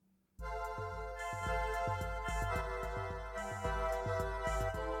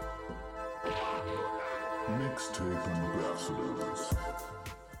Mixtape Ambassadors.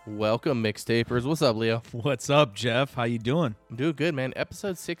 Welcome, mixtapers. What's up, Leo? What's up, Jeff? How you doing? I'm doing good, man.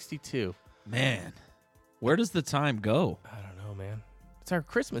 Episode 62. Man, where does the time go? I don't know, man. It's our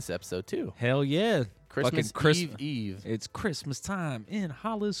Christmas episode, too. Hell yeah. Christmas Fucking Eve. It's Christmas time in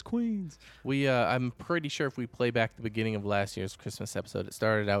Hollis, Queens. I'm pretty sure if we play back the beginning of last year's Christmas episode, it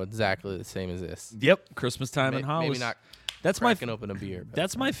started out exactly the same as this. Yep, Christmas time in Hollis. Maybe not That's cracking open a beer. But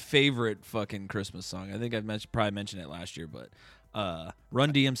That's my favorite fucking Christmas song. I think I've probably mentioned it last year, but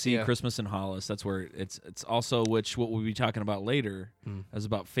Run DMC, Yeah. Christmas in Hollis. That's where it's also what we'll be talking about later is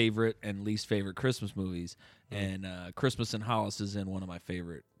about favorite and least favorite Christmas movies. And Christmas in Hollis is in one of my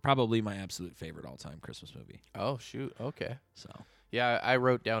favorite, probably my absolute favorite all-time Christmas movie. Oh, shoot. Okay. So Yeah, I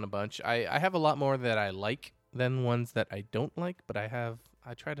wrote down a bunch. I have a lot more that I like than ones that I don't like, but I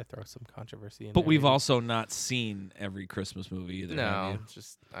try to throw some controversy in But there. we've also not seen every Christmas movie either. have No, you?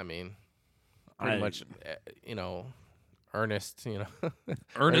 just, pretty much, Ernest,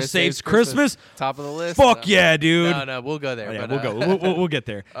 Ernest Saves Christmas. Top of the list. Fuck yeah, dude. No, we'll go there. Oh, yeah, but, we'll go. We'll get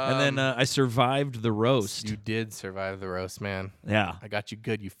there. And then I survived the roast. You did survive the roast, man. Yeah, I got you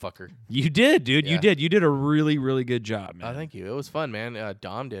good, you fucker. you did, dude. Yeah. You did. You did a really, really good job, man. Oh, thank you. It was fun, man.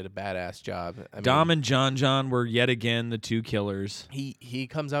 Dom did a badass job. Dom and John were yet again the two killers. He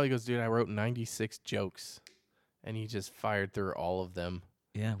comes out. He goes, dude, I wrote 96 jokes, and he just fired through all of them.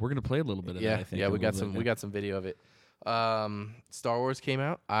 Yeah, we're gonna play a little bit of that. I think. we got some video of it. Star Wars came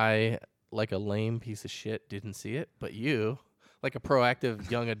out. I, like a lame piece of shit, didn't see it, but you, like a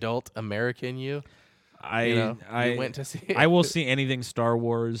proactive young adult American, you went to see it. I will see anything Star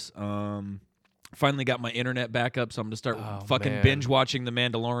Wars. Finally got my internet back up, so I'm gonna start fucking man. binge watching The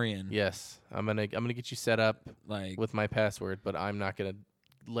Mandalorian. Yes, I'm gonna get you set up Like with my password, but I'm not gonna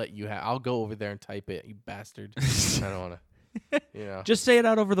let you have. I'll go over there and type it, you bastard. I don't wanna. just say it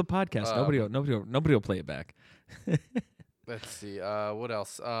out over the podcast. Nobody will play it back. Let's see. What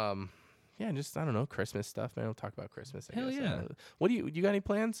else? Yeah, just I don't know, Christmas stuff, man. We'll talk about Christmas. I Hell guess. yeah. What do you got any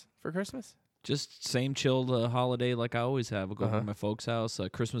plans for Christmas? Just same chilled holiday like I always have. We'll go over to my folks' house.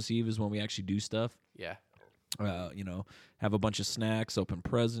 Christmas Eve is when we actually do stuff. Yeah. Have a bunch of snacks, open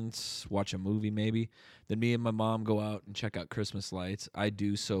presents, watch a movie maybe. Then me and my mom go out and check out Christmas lights. I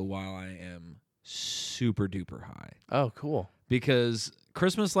do so while I am super duper high. Oh, cool. Because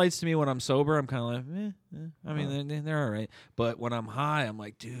Christmas lights to me when I'm sober, I'm kind of like, I mean, they're all right. But when I'm high, I'm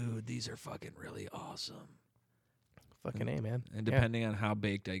like, dude, these are fucking really awesome. Fucking A, man. And depending on how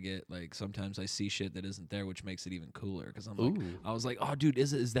baked I get, like sometimes I see shit that isn't there, which makes it even cooler. Because I'm like, I was like, oh, dude,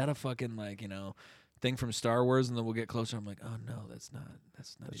 is that a fucking thing from Star Wars? And then we'll get closer. I'm like, oh no, that's not.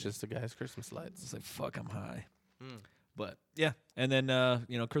 It's just the guy's Christmas lights. It's like, fuck, I'm high. But yeah, and then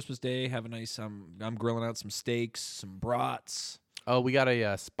Christmas Day, have a nice. I'm grilling out some steaks, some brats. Oh, we got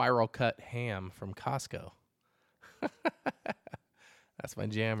a spiral cut ham from Costco. That's my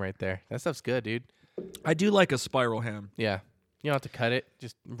jam right there. That stuff's good, dude. I do like a spiral ham. Yeah. You don't have to cut it.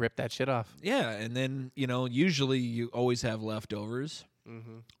 Just rip that shit off. Yeah, and then usually you always have leftovers.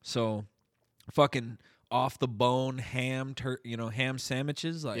 Mm-hmm. So, fucking off the bone ham, ham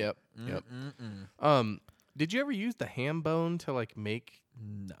sandwiches. Like, Yep. Did you ever use the ham bone to make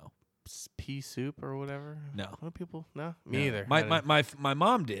no. pea soup or whatever? No. What people? No, me either. My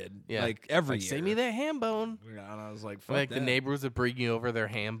mom did. Yeah. Like every year. Save me that ham bone. Yeah, and I was like, fuck Like that. the neighbors would bring you over their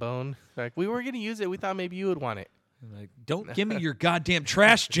ham bone. Like, we were gonna use it. We thought maybe you would want it. Like, don't give me your goddamn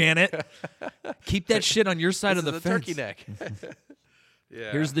trash, Janet. Keep that shit on your side of the This is fence. a turkey neck.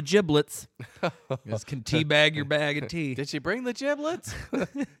 Yeah. Here's the giblets. You guys can teabag your bag of tea. Did she bring the giblets?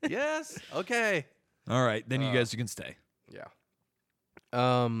 Yes. Okay. All right, then you guys can stay. Yeah.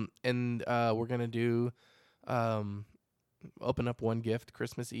 And we're gonna do open up one gift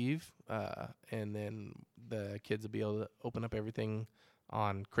Christmas Eve, and then the kids will be able to open up everything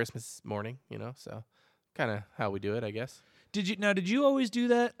on Christmas morning. So kind of how we do it, I guess. Did you always do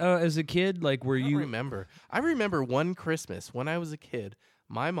that as a kid? Like, were you? I remember one Christmas when I was a kid.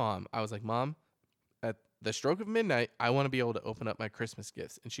 I was like, Mom, at the stroke of midnight, I want to be able to open up my Christmas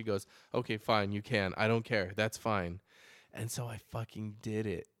gifts. And she goes, okay, fine, you can. I don't care. That's fine. And so I fucking did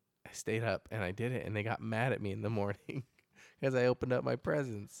it. I stayed up and I did it, and they got mad at me in the morning because I opened up my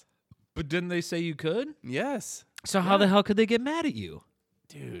presents. But didn't they say you could? Yes. So how the hell could they get mad at you?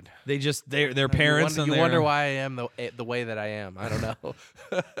 Dude. They just their parents. You wonder why I am the way that I am. I don't know.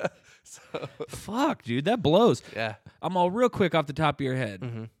 Fuck, dude, that blows. Yeah. I'm all real quick off the top of your head.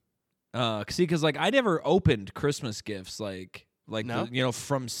 Mm-hmm. Because I never opened Christmas gifts No?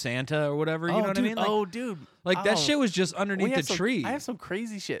 from Santa or whatever. You know what I mean? Dude. Like that shit was just underneath the tree. I have some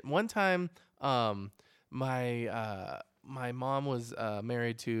crazy shit. One time, my mom was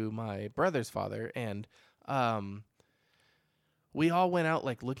married to my brother's father, and we all went out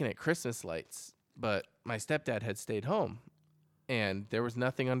like looking at Christmas lights, but my stepdad had stayed home, and there was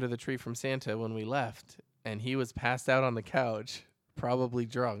nothing under the tree from Santa when we left, and he was passed out on the couch, probably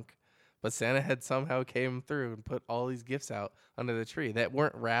drunk. But Santa had somehow came through and put all these gifts out under the tree that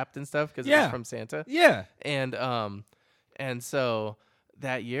weren't wrapped and stuff because it was from Santa. Yeah. And so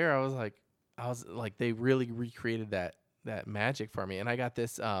that year I was like, they really recreated that magic for me. And I got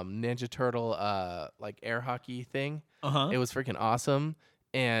this Ninja Turtle like air hockey thing. It was freaking awesome.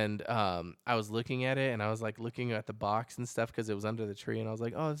 And I was looking at it, and I was like looking at the box and stuff because it was under the tree, and I was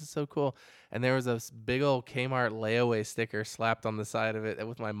like, oh, this is so cool. And there was a big old Kmart layaway sticker slapped on the side of it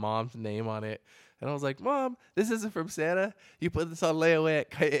with my mom's name on it. And I was like, Mom, this isn't from Santa. You put this on layaway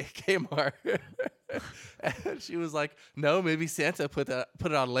at Kmart. And she was like, no, maybe Santa put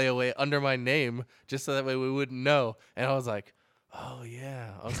it on layaway under my name just so that way we wouldn't know. And I was like, oh, yeah.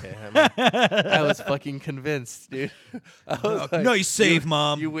 Okay. I was fucking convinced, dude. I was like, nice save,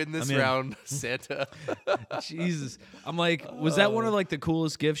 Mom. You win this round, Santa. Jesus. I'm like, was that one of like the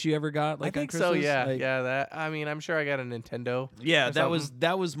coolest gifts you ever got? Like, I think on so, Christmas? yeah. Like, Yeah, that. I mean, I'm sure I got a Nintendo. yeah, or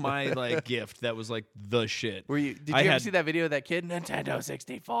that was my like gift. That was like the shit. Did you I ever had- see that video of that kid? Nintendo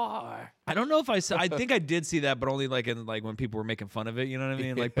 64. I don't know if I saw. I think I did see that, but only like in like when people were making fun of it. You know what I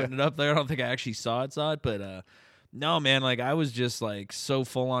mean? Like putting it up there. I don't think I actually saw it. But no, man. Like I was just like so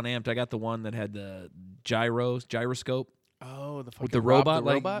full on amped. I got the one that had the gyroscope Oh, the fucking with the robot.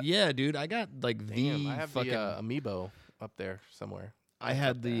 Like robot? yeah, dude. I got like Damn, the I have fucking. the Amiibo up there somewhere. I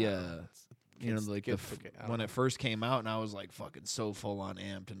had the you know, Kids- like kids took it. I don't when know. it first came out, and I was like fucking so full on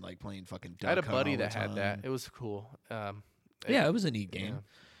amped and like playing fucking. I had a Duck Hunt buddy all the that had that. time. It was cool. Yeah, it was a neat game.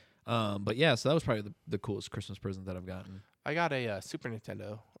 Yeah. But yeah, so that was probably the coolest Christmas present that I've gotten. I got a Super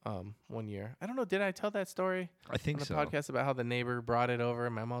Nintendo one year. I don't know. Did I tell that story I think on the so. podcast about how the neighbor brought it over?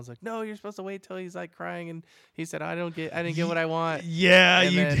 And my mom was like, "No, you're supposed to wait till he's like crying." And he said, "I didn't get what I want." Yeah,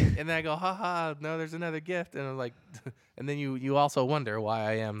 and you. then I go, "Ha, no, there's another gift." And I'm like, and then you also wonder why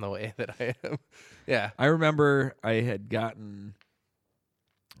I am the way that I am. Yeah. I remember I had gotten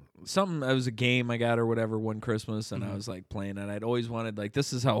something. It was a game I got or whatever one Christmas, and I was like playing it. I'd always wanted like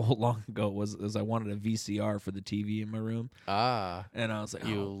this is how long ago it was. Is I wanted a VCR for the TV in my room, and I was like,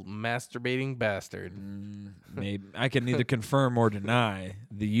 You masturbating bastard. maybe I can neither confirm or deny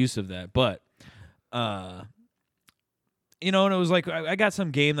the use of that, but you know, and it was like I got some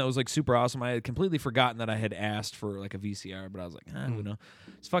game that was like super awesome. I had completely forgotten that I had asked for like a VCR, but I was like, you know,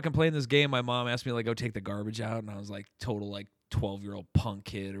 it's fucking playing this game. My mom asked me to like go take the garbage out, and I was like total like 12-year-old punk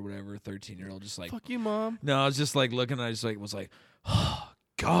kid or whatever, 13-year-old, just like Fuck you, Mom. no, I was just like looking. I just like was like, oh,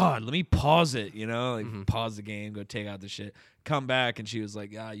 God, let me pause it. You know, like pause the game, go take out the shit, come back, and she was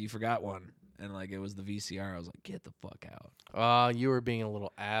like, you forgot one. And like it was the VCR. I was like, get the fuck out. Oh, you were being a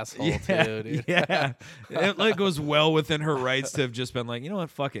little asshole too, dude. Yeah. It like was well within her rights to have just been like, you know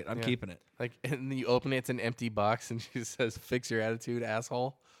what, fuck it, I'm keeping it. Like, and then you open it, it's an empty box, and she says, "Fix your attitude,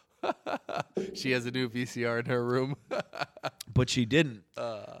 asshole." She has a new VCR in her room. But she didn't.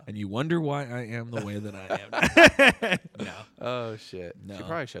 And you wonder why I am the way that I am. No. Oh shit. No. She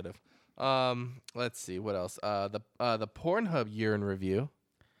probably should have. Let's see what else. The Pornhub year in review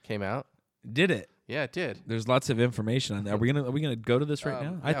came out. Did it? Yeah, it did. There's lots of information on that. Are we gonna go to this right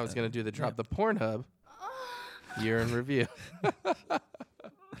now? Yeah, I was gonna do the drop. The Pornhub year in review.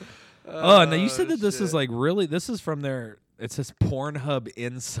 Oh, now you said that this is like really. This is from their. It says Pornhub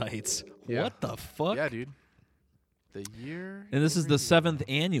Insights. Yeah. What the fuck? Yeah, dude. The year. And this in is the review. 7th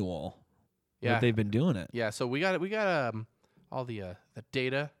annual. Yeah. that they've been doing it. Yeah, so we got all the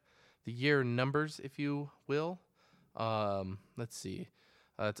data, the year numbers, if you will. Let's see.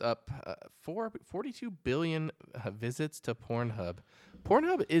 It's up 42 billion visits to Pornhub.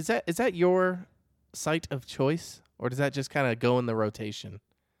 Pornhub, is that your site of choice, or does that just kind of go in the rotation?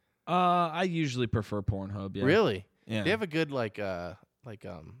 I usually prefer Pornhub. Yeah. Really? Yeah. They have a good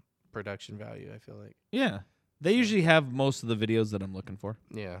production value, I feel like. Yeah. They usually have most of the videos that I'm looking for.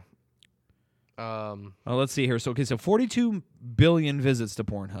 Yeah. Let's see here. So 42 billion visits to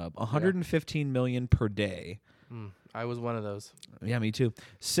Pornhub, 115 million per day. I was one of those. Yeah, me too.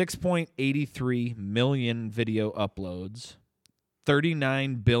 6.83 million video uploads,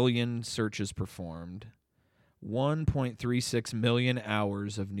 39 billion searches performed, 1.36 million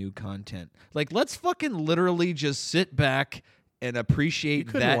hours of new content. Like, let's fucking literally just sit back and You appreciate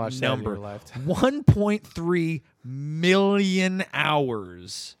couldn't that watch that in number. your lifetime. 1.3 million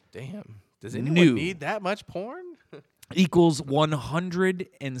hours Damn. Does anyone New. need that much porn? equals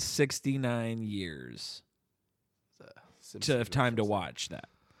 169 years to have time to watch that.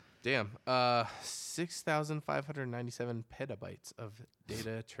 Damn. 6,597 petabytes of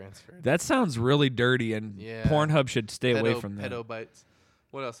data transferred. That sounds really dirty, and Yeah. Pornhub should stay away from that. Petabytes.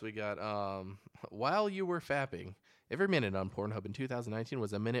 What else we got? While you were fapping, every minute on Pornhub in 2019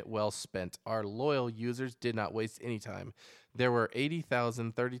 was a minute well spent. Our loyal users did not waste any time. There were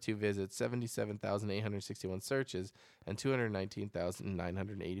 80,032 visits, 77,861 searches, and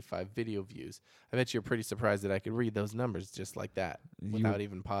 219,985 video views. I bet you're pretty surprised that I could read those numbers just like that without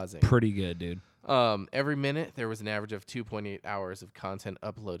even pausing. Pretty good, dude. Every minute, there was an average of 2.8 hours of content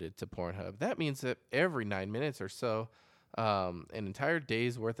uploaded to Pornhub. That means that every 9 minutes or so, an entire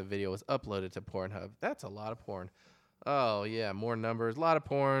day's worth of video was uploaded to Pornhub. That's a lot of porn. Oh, yeah, more numbers. A lot of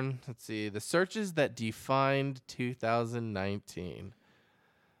porn. Let's see. The searches that defined 2019.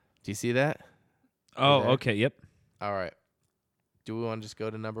 Do you see that? Oh, there? okay, yep. All right. Do we want to just go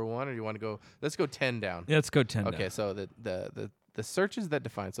to number 1, or do you want to go? Let's go 10 down. Yeah, let's go 10 Okay, down. so the searches that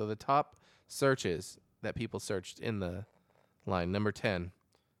define. So the top searches that people searched in the line. Number 10,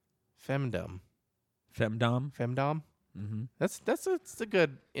 femdom. Femdom? Femdom? Mm-hmm. That's a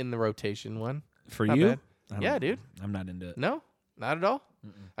good in the rotation one. For Not you? bad. Yeah, dude. I'm not into it. No, not at all.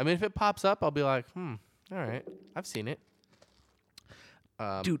 I mean, if it pops up, I'll be like, all right, I've seen it.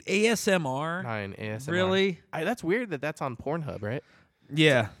 Dude, ASMR? 9 ASMR. Really? That's weird that that's on Pornhub, right?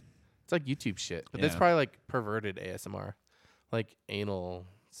 Yeah. It's like YouTube shit, but that's Yeah. probably like perverted ASMR, like anal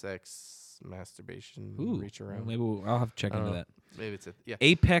sex, masturbation, Ooh. reach well, around. maybe I'll have to check I don't into know. that. Maybe it's yeah.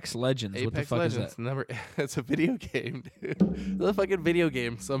 Apex Legends. What the Apex fuck Legends is that? number. It's a video game, dude. The fucking video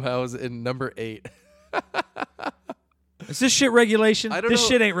game somehow is in number 8. Is this shit regulation? I don't this know.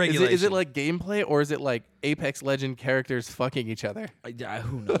 shit ain't regulation. Is it like gameplay, or is it like Apex Legend characters fucking each other?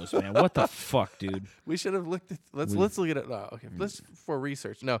 Who knows, man? What the fuck, dude? We should have looked at. Let's look at it. No, okay. Let's for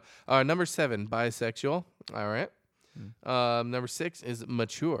research. No, number 7, bisexual. All right. Number 6 is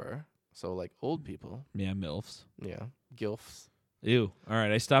mature. So like old people. Yeah, MILFs. Yeah, gilfs. Ew. All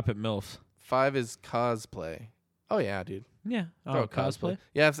right, I stop at MILF. 5 is cosplay. Oh yeah, dude. Yeah. Throw Oh, cosplay?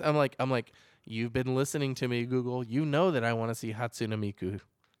 Yeah, I'm like. You've been listening to me, Google. You know that I want to see Hatsune Miku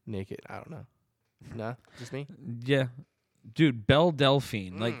naked. I don't know. Nah, just me. Yeah. Dude, Belle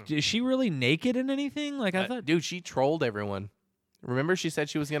Delphine. Like, is she really naked in anything? Like, I thought. Dude, she trolled everyone. Remember, she said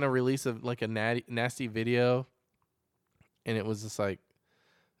she was gonna release a nasty video, and it was just like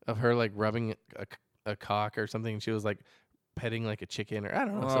of her like rubbing a cock or something. She was like petting like a chicken, or I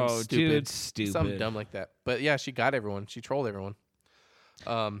don't know, Oh, dude, stupid. something dumb like that. But yeah, she got everyone. She trolled everyone.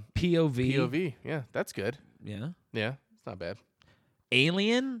 POV, yeah, that's good. Yeah. Yeah, it's not bad.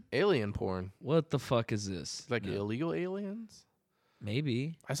 Alien? Alien porn, What the fuck is this? like No. illegal aliens.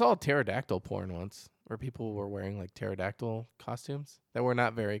 Maybe. I saw pterodactyl porn once, where people were wearing like pterodactyl costumes that were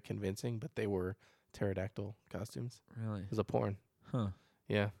not very convincing, but they were pterodactyl costumes. Really? It was a porn. Huh.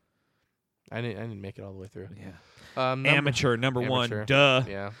 Yeah, I didn't make it all the way through. Yeah. Number Number one. amateur. Duh.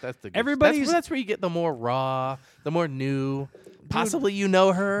 Yeah, that's the good. Everybody's- That's where you get the more raw, the more new. Possibly you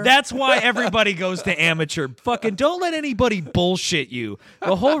know her. That's why everybody goes to amateur. Fucking don't let anybody bullshit you.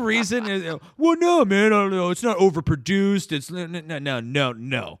 The whole reason is, well, no, man, I don't know. It's not overproduced. It's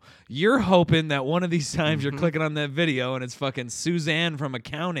no. You're hoping that one of these times you're clicking on that video and it's fucking Suzanne from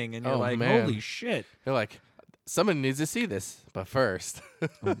accounting, and you're Oh, like, man. holy shit. They're like, someone needs to see this, but first,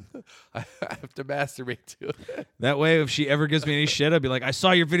 I have to masturbate to it. That way, if she ever gives me any shit, I'd be like, I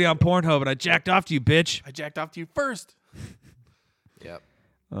saw your video on Pornhub and I jacked off to you, bitch. I jacked off to you first. Yep.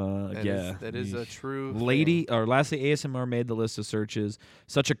 That is a true Lady, or lastly, ASMR made the list of searches.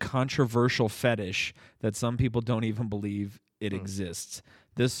 Such a controversial fetish that some people don't even believe it exists.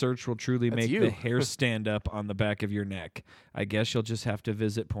 This search will truly That's make you. the hair stand up on the back of your neck. I guess you'll just have to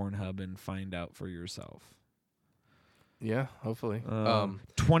visit Pornhub and find out for yourself. Yeah, hopefully.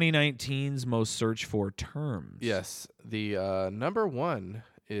 2019's most searched for terms. Yes, the number 1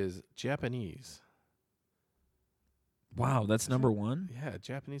 is Japanese. Wow, that's number one? Yeah,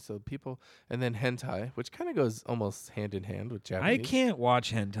 Japanese. So people, and then hentai, which kind of goes almost hand in hand with I Japanese. can't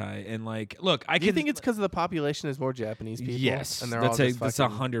watch hentai and like, look, I Do you can think it's because of the population is more Japanese people? Yes, and they're that's all just that's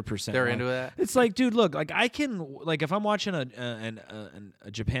fucking- 100%. They're like, into that. It's like, dude, look, like I can, like if I'm watching a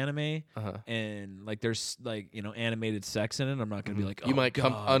Japanime Uh-huh. and like there's like animated sex in it, I'm not gonna be like, You oh, might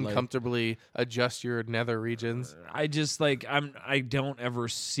God, like, uncomfortably adjust your nether regions. I just like I don't ever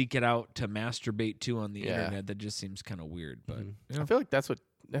seek it out to masturbate to on the Yeah. internet. That just seems kind of weird, but I feel like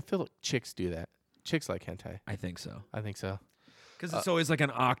I feel like chicks do that. Chicks like hentai. I think so. I think so. Because it's always like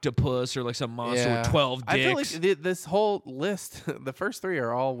an octopus or like some monster Yeah. with 12 dicks. I feel like this whole list, the first 3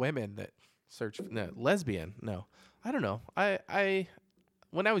 are all women that search. No, lesbian. No, I don't know. I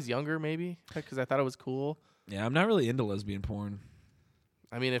when I was younger, maybe because I thought it was cool. Yeah, I'm not really into lesbian porn.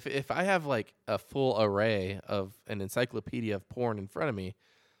 I mean, if I have like a full array of an encyclopedia of porn in front of me,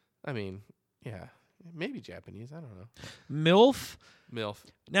 I mean, yeah, maybe Japanese. I don't know. MILF. MILF.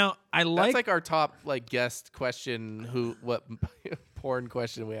 Now I That's like our top like guest question. What porn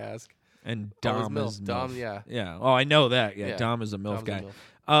question we ask? and Always Dom MILF. is MILF. Dom, yeah. Yeah. Oh, I know that. Yeah, Yeah. Dom is a MILF Dom's a guy.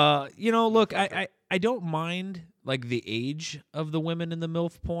 MILF. Look, I don't mind like the age of the women in the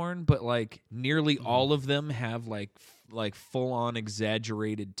MILF porn, but like nearly all of them have like full on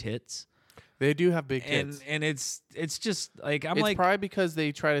exaggerated tits. They do have big tits. And it's just like I'm it's like probably because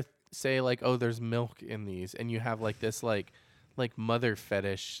they try to say like, oh, there's milk in these, and you have like this like mother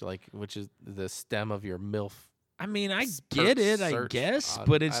fetish, like which is the stem of your MILF. I mean, I get it, I search guess, on-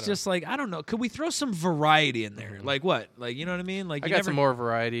 but I it's don't- just like I don't know. Could we throw some variety in there? Like what? Like you know what I mean? Like I you got never. some more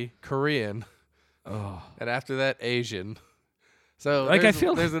variety. Korean, Oh, and after that, Asian. So Like, I there's,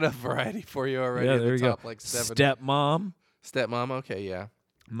 feel- there's enough variety for you already. yeah, at there the you go. top, Like 7. Stepmom, Stepmom. Okay, yeah.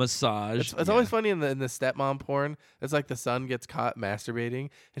 massage. It's always funny in the stepmom porn. It's like the son gets caught masturbating,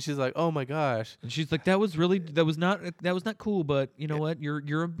 and she's like, "Oh my gosh." And she's like, that was not cool, but you know what?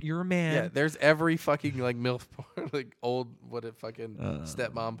 You're a man. Yeah, there's every fucking like MILF porn, like old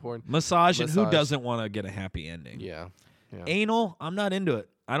stepmom porn. Massage, and who Massage. doesn't want to get a happy ending? Yeah, yeah. Anal, I'm not into it.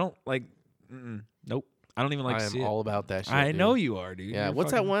 I don't like. Nope. I don't even like I to am see all it. about that shit. I dude. know you are, dude. Yeah. You're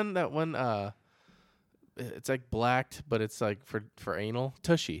What's fucking- that one? It's like blacked, but it's like for anal.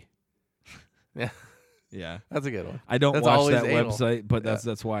 Tushy. Yeah, Yeah. that's a good one. I don't That's watch always that anal. website, but Yeah.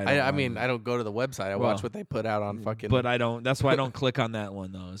 that's why. I mean, I don't go to the website. I Well, watch what they put out on fucking. But I don't. That's why I don't click on that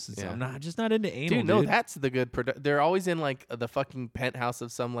one though. Yeah. I'm just not into anal. Dude, no, that's the good. They're always in like the fucking penthouse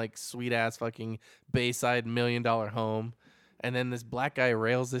of some like sweet ass fucking Bayside $1 million home, and then this black guy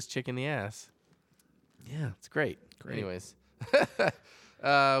rails this chick in the ass. yeah. It's great. Great. Anyways,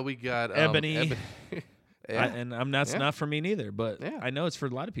 we got Ebony. Yeah. And that's Yeah. not for me neither. But Yeah. I know it's for a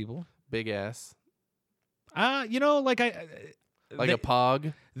lot of people. Big ass, You know, like like they, a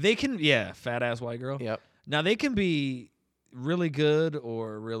pog. they can, fat ass white girl. Yep. Now they can be really good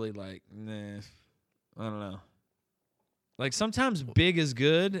or really like, nah, I don't know. Like sometimes big is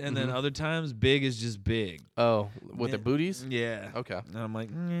good, and then Mhm. other times big is just big. Oh, with Yeah. the booties. Yeah. Okay. And I'm like,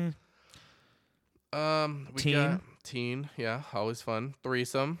 We Teen. got teen. Yeah, always fun.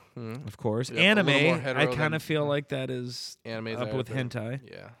 Threesome. of course. Yep, a little more Anime, hetero I than- kind of feel like that is Animes up are with the- hentai.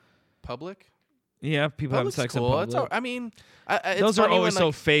 Yeah. Public. Yeah, people having Public's sex cool. in It's public. I mean, it's Those are funny always when, so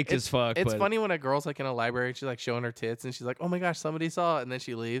like, fake as fuck. It's but funny when a girl's like in a library and she's like showing her tits and she's like, "Oh my gosh, somebody saw it," and then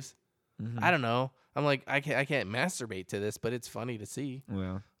she leaves. Mhm. I don't know. I'm like, I can't masturbate to this, but it's funny to see.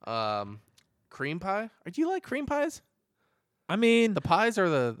 Yeah. Cream pie. Do you like cream pies? I mean, The pies or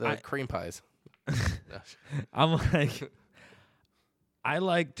the I- cream pies? I'm like, I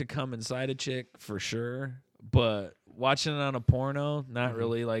like to come inside a chick for sure, but watching it on a porno, not Mhm.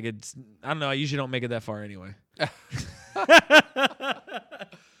 really. Like it's, I don't know. I usually don't make it that far anyway.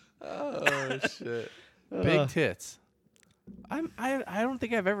 Oh shit! Big tits. I don't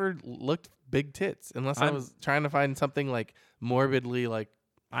think I've ever looked big tits unless I I'm- was trying to find something like morbidly like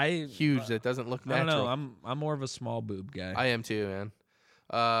I huge that doesn't look I don't natural. know. I'm more of a small boob guy. I am too, man.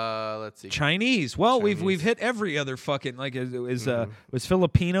 Let's see. Chinese. Well, we've Chinese. hit every other fucking like is Mhm. was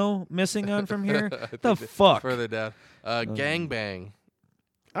Filipino missing on from here? I think The that- fuck? Further down. Gangbang.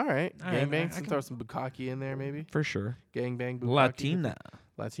 All right. All right, Gangbang. I Some can- throw some bukkake in there, maybe. For sure. Gangbang. Bukkake. Latina.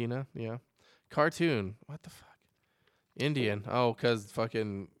 Latina. Yeah. Cartoon. What the fuck? Indian. Oh, because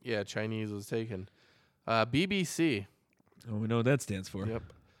fucking yeah, Chinese was taken. BBC. Oh, we know what that stands for. Yep.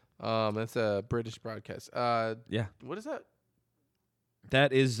 That's a British broadcast. Yeah. What is that?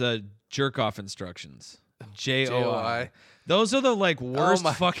 That is jerk off instructions. JOI. JOI. Those are the like worst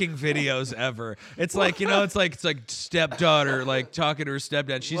my fucking videos ever. It's like, you know, it's like stepdaughter like talking to her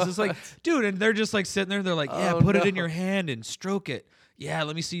stepdad. She's just like, dude, and they're just like sitting there. They're like, yeah, Oh, put it in no. your hand and stroke it. Yeah,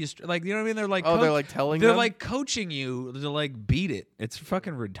 let me see you. Like, you know what I mean? They're like, Oh, they're like telling they're them? like coaching you to like beat it. It's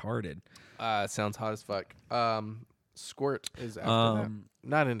fucking retarded. It sounds hot as fuck. Squirt is after that. Um,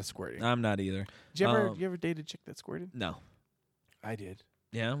 Not into squirting. I'm not either. Did you ever date a chick that squirted? No. I did.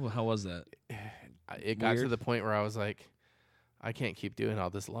 Yeah. Well, how was that? It got to Weird. the point where I was like, I can't keep doing all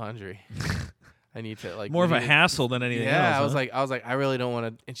this laundry. I need to like More of we a need to- hassle than anything else. Yeah, I was huh? like, I really don't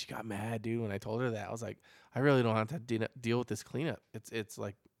want to. And she got mad, dude, when I told her that. I was like, I really don't have to deal with this cleanup. It's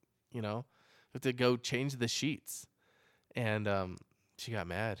like, you know, I have to go change the sheets. And she got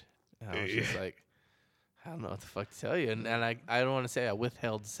mad. And I was just like, I don't know what the fuck to tell you. And I don't want to say I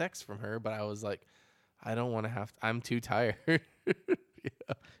withheld sex from her, but I was like, I don't want to have. I'm too tired.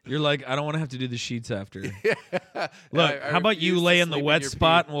 You're like, I don't want to have to do the sheets after. Look, I how about you refuse to lay in the sleep wet your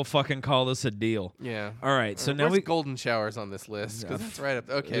spot pee. and we'll fucking call this a deal. Yeah. All right, so now Where's we golden showers on this list because that's right up.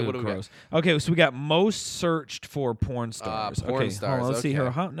 Okay, Ew, what do we got? gross. Okay, so we got most searched for porn stars. Porn okay, stars, Hold on, let's see here.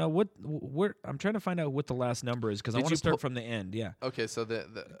 okay. How, no, where? I'm trying to find out what the last number is because I Did want you to start pull- from the end. Yeah. Okay, so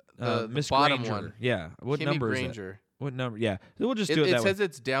the Miss bottom Granger. one. Yeah. What Kimmy number Granger. is that? What number? Yeah. We'll just It, do it it that way. says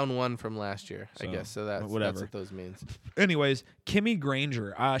it's down one from last year, I So, guess. So that's whatever. what those means. Anyways, Kimmy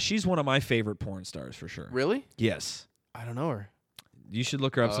Granger. She's one of my favorite porn stars for sure. Really? Yes. I don't know her. You should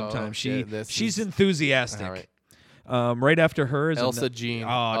look her up Oh, sometime. shit, She's is- enthusiastic. All right. Right after her is Elsa Jean.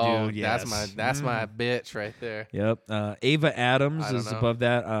 Oh, dude, That's yes. that's my bitch right there. Yep. Ava Adams I don't is know. above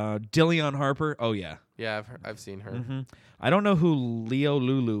that. Dillion Harper. Oh yeah. Yeah, I've seen her. hmm I don't know who Leo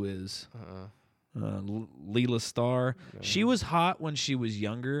Lulu is. Uh-uh. Leela Starr. No. She was hot when she was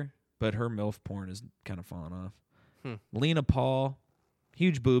younger, but her MILF porn is kind of fallen off. Hmm. Lena Paul.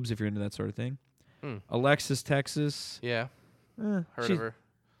 Huge boobs if you're into that sort of thing. Hmm. Alexis Texas. Yeah, heard she's of her.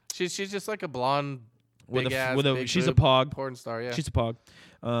 She's just like a blonde, with big ass, with a big she's a boob pog. porn star. Yeah. She's a pog.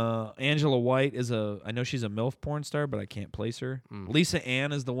 Angela White is I know she's a MILF porn star, but I can't place her. Lisa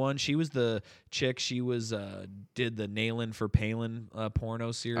Ann is the one. She was the chick. She was did the Nailin' for Palin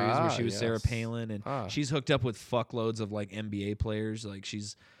porno series where she was Sarah yes. Palin, and she's hooked up with fuckloads of like NBA players. Like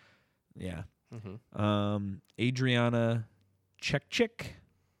she's, yeah. Adriana Chekchik.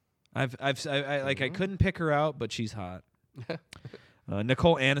 I like I couldn't pick her out, but she's hot.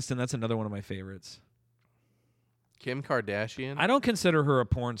 Nicole Aniston. That's another one of my favorites. Kim Kardashian. I don't consider her a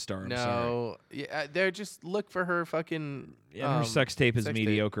porn star. I'm sorry. no, yeah, they're just look for her fucking. Yeah, her sex tape is sex tape.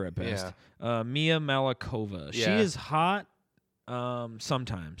 mediocre at best. Mia Malakova. She Yeah. is hot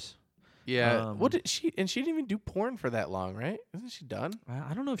sometimes. Yeah. What did she? And she didn't even do porn for that long, right? Isn't she done?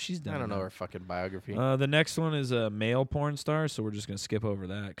 I don't know if she's done. I don't know that. her fucking biography. The next one is a male porn star, so we're just going to skip over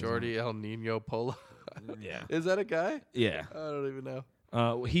that. 'cause Jordi El Nino Polo. Yeah. Is that a guy? Yeah. I don't even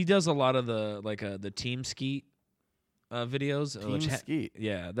know. He does a lot of the Team Skeet videos. Team which Skeet.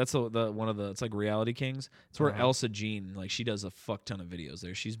 Yeah, that's the one of the. It's like Reality Kings. It's where Uh-huh. Elsa Jean, like, she does a fuck ton of videos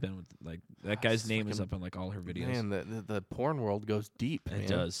there. She's been with like that guy's That's name is fucking- up in like all her videos. Man, the porn world goes deep. It man.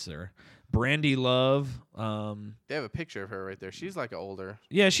 does, sir. Brandy Love. They have a picture of her right there. She's like older.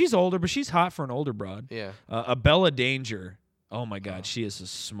 Yeah, she's older, but she's hot for an older broad. Yeah. Abella Danger. Oh my God, Oh. she is a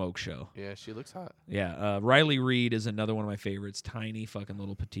smoke show. Yeah, she looks hot. Yeah, Riley Reed is another one of my favorites. Tiny fucking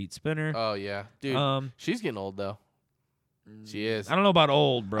little petite spinner. Oh yeah, dude. She's getting old though. She is. I don't know about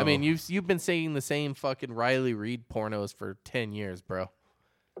old, bro. I mean, you've been saying the same fucking Riley Reed pornos for 10 years, bro.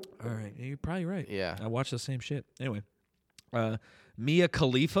 all right, you're probably right. Yeah. I watch the same shit. Anyway, Mia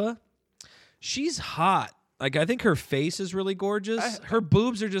Khalifa, she's hot. Like, I think her face is really gorgeous. Her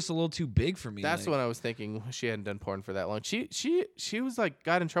boobs are just a little too big for me. That's like, what I was thinking. She hadn't done porn for that long. She was like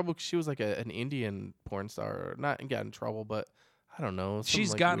got in trouble 'cause she was like an Indian porn star, or not got in trouble, but I don't know. some,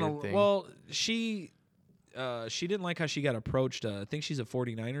 she's like, gotten weird thing. well. She didn't like how she got approached. I think she's a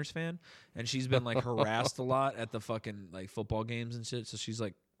 49ers fan, and she's been like harassed a lot at the fucking like football games and shit. So she's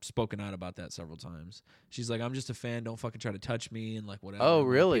like spoken out about that several times. She's like, I'm just a fan. Don't fucking try to touch me and like whatever. Oh, And,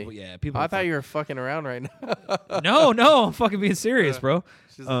 like, really? People, yeah, people. I thought you were fucking around right now. No, I'm fucking being serious, bro.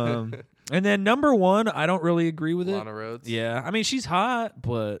 She's And then number one, I don't really agree with it. Lana Rhodes. Yeah, I mean she's hot,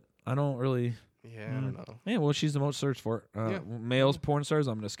 but I don't really. Yeah, I don't know. Yeah, well, she's the most searched for. Yeah. Males porn stars.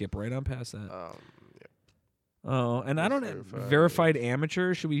 I'm gonna skip right on past that. Yeah. Oh, and I don't verified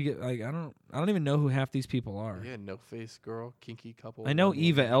amateur. Should we get like I don't even know who half these people are. Yeah, no face girl, kinky couple. I know one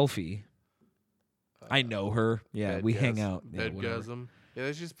Eva woman. Elfie. I know her. Yeah, we hang out. Yeah, whatever. Bedgasm. Yeah,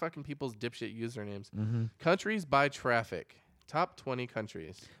 that's just fucking people's dipshit usernames. Mhm. Countries by traffic. Top 20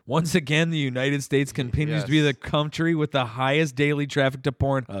 countries. Once again, the United States continues to be Yes. the country with the highest daily traffic to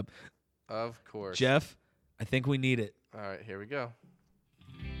Pornhub. Of course. Jeff, I think we need it. All right, here we go.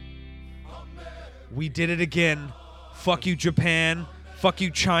 We did it again. Fuck you, Japan. Fuck you,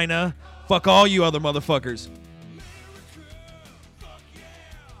 China. Fuck all you other motherfuckers.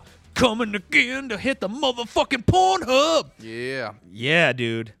 Coming again to hit the motherfucking Pornhub. Yeah. Yeah,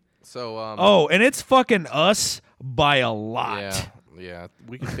 dude. So Oh, and it's fucking us by a lot. Yeah.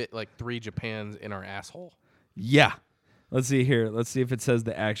 We could fit like 3 Japans in our asshole. Yeah. Let's see here. Let's see if it says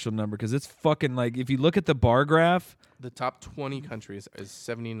the actual number because it's fucking like if you look at the bar graph. The top 20 countries is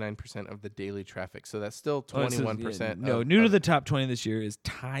 79% of the daily traffic. So that's still Oh, it says- 21%. yeah, no, of- new to of- the top 20 this year is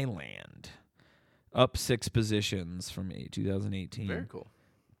Thailand. Up 6 positions from 2018. Very cool.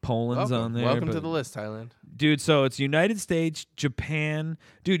 Poland's Welcome. on there. Welcome to but- the list, Thailand. Dude, so it's United States, Japan.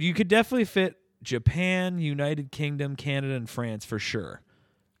 Dude, you could definitely fit Japan, United Kingdom, Canada, and France for sure.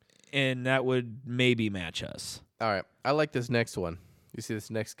 And that would maybe match us. All right. I like this next one. You see this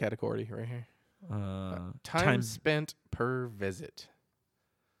next category right here? Time Time. spent per visit.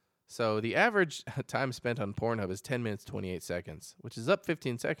 So the average time spent on Pornhub is 10 minutes 28 seconds, which is up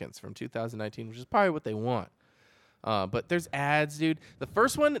 15 seconds from 2019, which is probably what they want. But there's ads, dude. The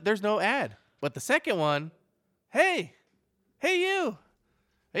first one, there's no ad. But the second one, hey you.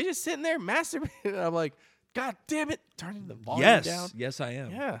 They just sitting there masturbating. And I'm like, God damn it. Turning the volume down. Yes, I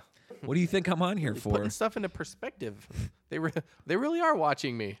am. Yeah. What do you think I'm on here for? Putting stuff into perspective. They really are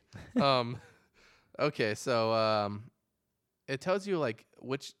watching me. Okay, so it tells you like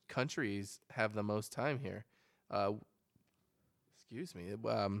which countries have the most time here. Excuse me.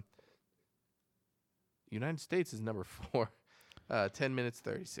 United States is number 4. 10 minutes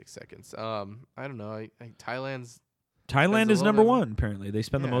 36 seconds. I don't know. Thailand That's is a number little- 1. Apparently, they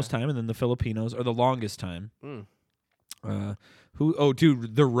spend the Yeah. most time, and then the Filipinos are the longest time. Mm. Oh,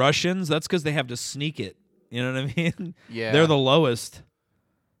 dude, the Russians. That's because they have to sneak it. You know what I mean? Yeah. They're the lowest,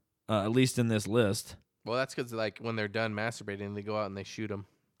 at least in this list. Well, that's because like when they're done masturbating, they go out and they shoot them.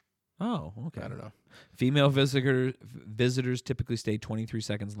 Oh, okay. I don't know. Female visitors typically stay 23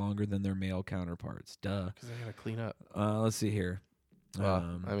 seconds longer than their male counterparts. Duh. Because they gotta clean up. Let's see here.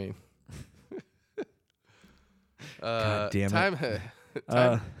 I mean, God damn it.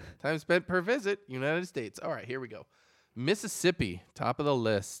 time spent per visit, United States. All right, here we go. Mississippi, top of the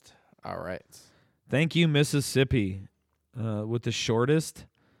list. All right. Thank you, Mississippi. With the shortest,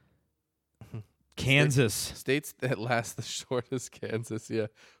 Kansas. States that last the shortest, Kansas. Yeah,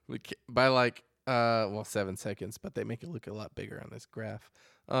 by like 7 seconds, but they make it look a lot bigger on this graph.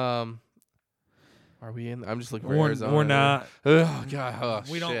 Are we in? I'm just looking for Arizona. We're not. Oh god.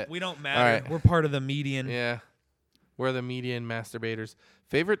 Oh, We shit. don't matter. All right. We're part of the median. Yeah, we're the median masturbators.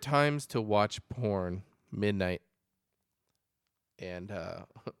 Favorite times to watch porn: midnight and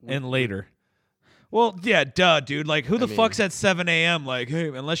And later. Well, yeah, duh, dude. Like, who the mean- fuck's at 7 a.m.? Like, hey,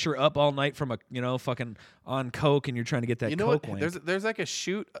 unless you're up all night from fucking on coke and you're trying to get that you know coke what? wank. There's like a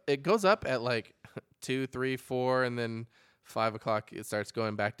shoot. It goes up at like 2, 3, 4, and then 5 o'clock it starts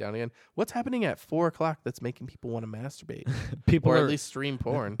going back down again. What's happening at 4 o'clock that's making people want to masturbate people or are at least stream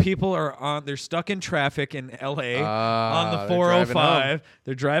porn? people are they're stuck in traffic in L.A. on the they're driving 405.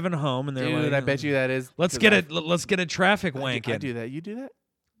 They're driving home and they're Dude, like, I bet you that is. let's 'cause get I've- it. Let's get a traffic I wank do, I in. do that. You do that?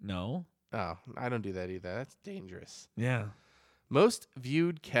 No. Oh, I don't do that either. That's dangerous. Yeah. Most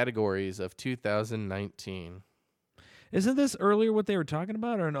viewed categories of 2019. Isn't this earlier what they were talking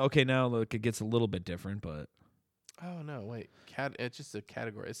about? Or no? Okay, now look, it gets a little bit different, but Oh no, wait. It's just a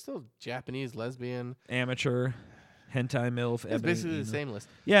category. It's still Japanese, lesbian. amateur, hentai, milf. It's ebony, basically the same list.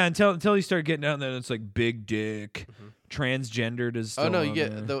 Yeah, until you start getting down there, it's like big dick, transgendered is. Still Oh no, you on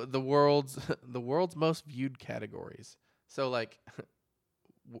get there. the world's the world's most viewed categories. So like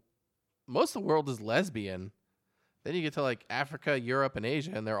most of the world is lesbian. Then you get to like Africa, Europe, and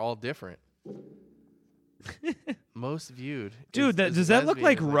Asia, and they're all different. Most viewed. Dude, is does that look lesbian,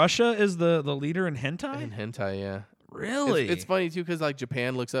 like is Russia is the leader in hentai? in hentai, yeah. Really? It's funny too because like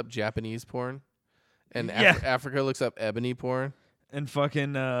Japan looks up Japanese porn, and Yeah. Africa looks up ebony porn. And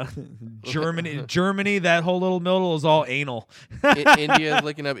fucking Germany, that whole little middle is all anal. India is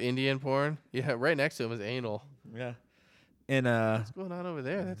looking up Indian porn. Yeah, right next to him is anal. Yeah. And What's going on over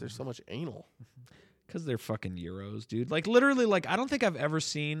there? That there's so much anal. because they're fucking Euros, dude. Like literally, like I don't think I've ever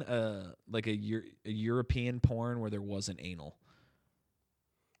seen like a European porn where there wasn't anal.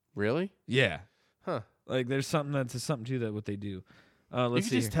 Really? Yeah. Huh. Like there's something to that what they do. You Let's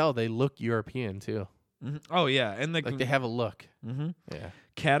can see. just tell they look European too. Oh yeah, and Like they have a look. mhm. Yeah.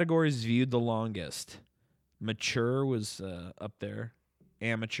 Categories viewed the longest. Mature was up there.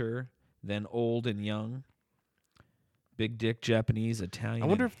 Amateur, then old and young. Big dick, Japanese, Italian. I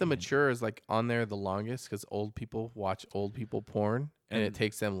wonder and if the mature is like on there the longest because old people watch old people porn and it And-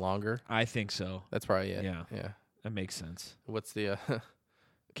 takes them longer. I think so. That's probably it. Yeah. Yeah. That makes sense. What's the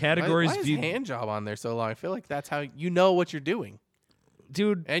Categories why is viewed. hand job on there so long? I feel like that's how you know what you're doing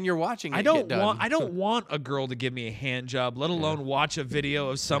Dude, and you're watching. I it get don't done. want a girl to give me a hand job, let alone watch a video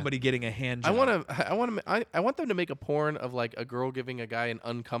of somebody getting a hand job. I want them to make a porn of like a girl giving a guy an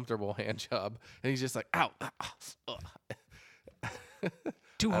uncomfortable hand job, and he's just like, ow.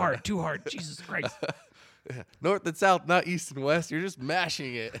 Too hard. Jesus Christ. North and south, not east and west. You're just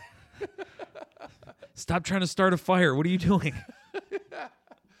mashing it. Stop trying to start a fire. What are you doing?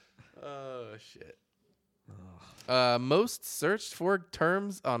 Oh shit. Most searched for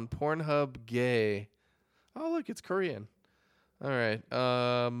terms on Pornhub gay. Oh look, it's Korean. All right.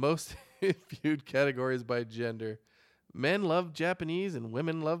 Most viewed categories by gender. Men love Japanese and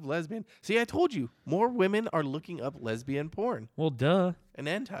women love lesbian. See, I told you, more women are looking up lesbian porn Well, duh. and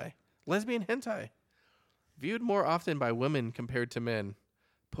hentai. Lesbian hentai. Viewed more often by women compared to men.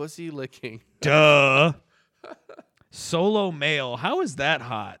 Pussy licking. Duh. Solo male. How is that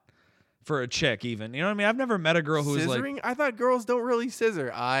hot for a chick even? You know what I mean? I've never met a girl who's like, Scissoring? I thought girls don't really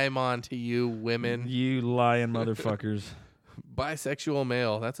scissor. I'm on to you, women. you lying motherfuckers. Bisexual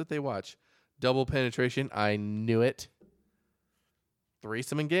male. That's what they watch. Double penetration. I knew it.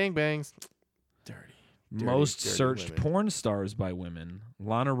 Threesome and gangbangs. Dirty. Most dirty searched women. porn stars by women.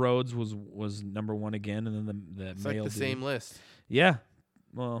 Lana Rhoades was number one again, and then the It's male like the dude. same list. Yeah.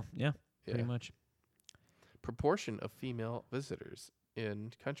 Well, yeah, pretty Yeah. much. Proportion of female visitors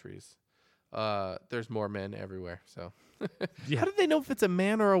in countries. There's more men everywhere. So Yeah. how do they know if it's a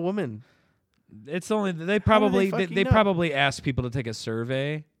man or a woman? It's only they probably fucking they know? probably asked people to take a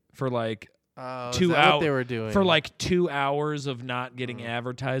survey for like Is 2 that hours what they were doing for like 2 hours of not getting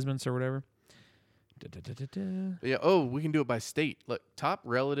advertisements or whatever. Yeah. Oh, we can do it by state. Look, top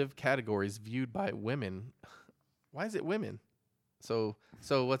relative categories viewed by women. Why is it women? So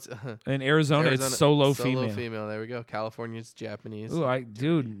what's In Arizona, it's solo Solo female. female. There we go. California's Japanese.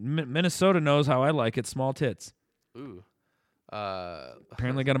 Ooh, Minnesota knows how I like it. Small tits. Ooh.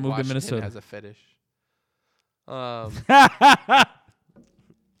 Apparently gotta move to Washington Minnesota. Has a fetish.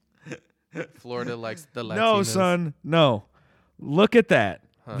 Florida likes the Latinas. No, son. No. Look at that.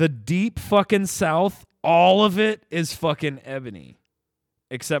 The deep fucking South, all of it is fucking ebony.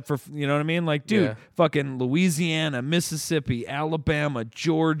 Except for, you know what I mean? Like, dude, Yeah. fucking Louisiana, Mississippi, Alabama,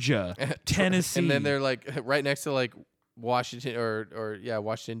 Georgia, Tennessee. And then they're like right next to like Washington or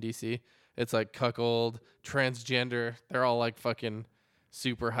Washington D.C. It's like cuckold, transgender. They're all like fucking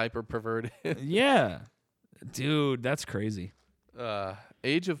super hyper perverted. Yeah. Dude, that's crazy.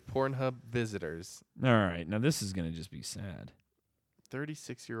 Age of Pornhub visitors. All right. Now, this is going to just be sad.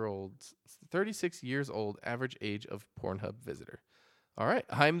 36 years old, average age of Pornhub visitor. All right,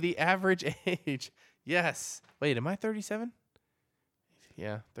 I'm the average age. Yes. Wait, am I 37?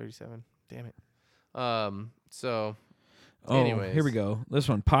 Yeah, 37. Damn it. So anyways. Here we go. This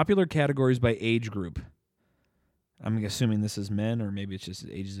one. Popular categories by age group. I'm assuming this is men, or maybe it's just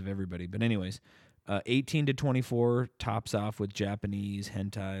ages of everybody. But anyways, 18 to 24 tops off with Japanese,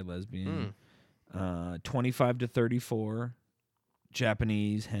 hentai, lesbian. 25 to 34,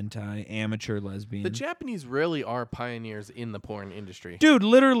 Japanese, hentai, amateur, lesbian. The Japanese really are pioneers in the porn industry. Dude,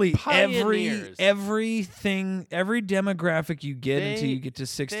 literally Pioneers. everything, every demographic you get until They- you get to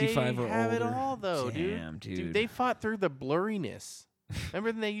 65 they or have older. it all though, Damn, dude. They fought through the blurriness. Remember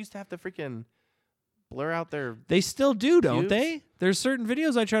when they used to have to freaking blur out their They still do, don't Pubes? they? There's certain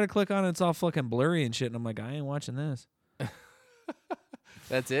videos I try to click on and it's all fucking blurry and shit, and I'm like, I ain't watching this.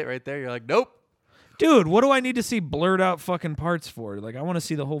 That's it right there. You're like, nope. Dude, what do I need to see blurred out fucking parts for? Like, I want to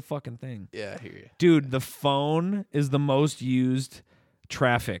see the whole fucking thing. Yeah, I hear you. Dude, the phone is the most used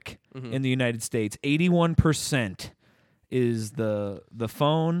traffic Mm-hmm. in the United States. 81% is the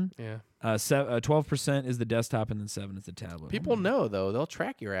phone. Yeah. 12% is the desktop, and then 7 is the tablet. People know though. They'll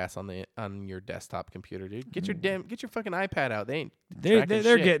track your ass on your desktop computer, dude. Get your fucking iPad out. They ain't they're tracking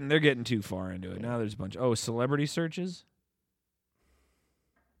they're shit. getting too far into it. Now there's a bunch. Oh, celebrity searches.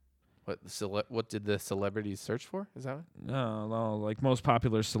 What did the celebrities search for? Is that what? No, like most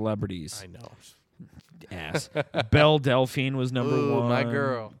popular celebrities. I know. Ass. Belle Delphine was number Ooh, 1. my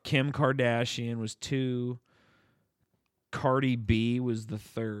girl. Kim Kardashian was 2. Cardi B was the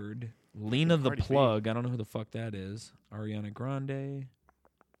 3rd. Lena the Cardi B. Plug. I don't know who the fuck that is. Ariana Grande.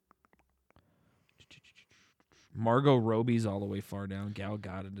 Margot Robbie's all the way far down. Gal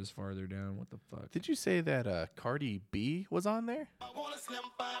Gadot is farther down. What the fuck? Did you say that Cardi B was on there? I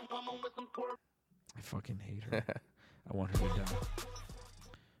fucking hate her. I want her to die.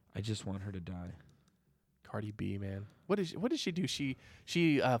 I just want her to die. Cardi B, man. What did she do? She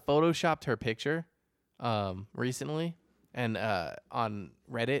photoshopped her picture recently, and on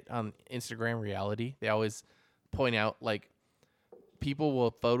Reddit, on Instagram Reality, they always point out like people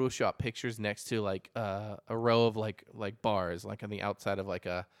will Photoshop pictures next to like a row of like bars, like on the outside of like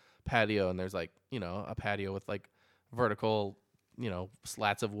a patio, and there's like, you know, a patio with like vertical, you know,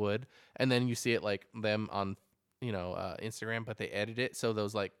 slats of wood, and then you see it like them on, you know, Instagram, but they edit it so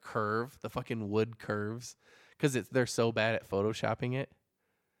those like the fucking wood curves, because they're so bad at photoshopping it.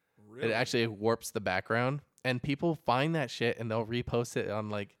 Really? It actually warps the background, and people find that shit and they'll repost it on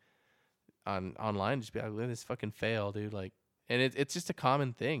like online, just be like, look at this fucking fail, dude. Like, and it's just a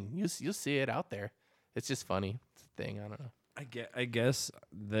common thing. You'll see it out there. It's just funny. It's a thing. I don't know. I guess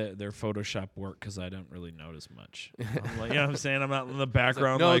their Photoshop work because I don't really notice much. I'm like, you know what I'm saying? I'm not in the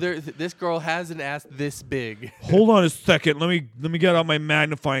background. No, like, this girl has an ass this big. hold on a second. Let me get out my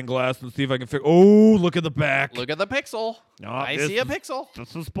magnifying glass and see if I can figure. Oh, look at the back. Look at the pixel. No, I this see a is- pixel.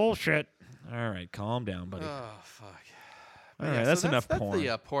 This is bullshit. All right, calm down, buddy. Oh fuck. All right, that's enough porn.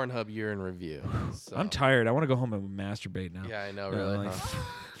 That's the Pornhub year in review. So. I'm tired. I want to go home and masturbate now. Yeah, I know, Yeah, really. like-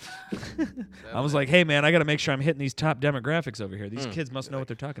 huh? I was like, hey, man, I got to make sure I'm hitting these top demographics over here. These kids must know what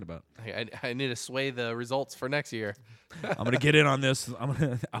they're talking about. I need to sway the results for next year. I'm going to get in on this. I'm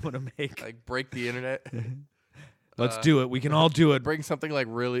gonna make. Like break the internet. Let's do it. We can all do it. Bring something like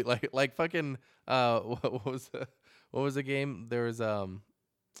really like fucking what was the game? There was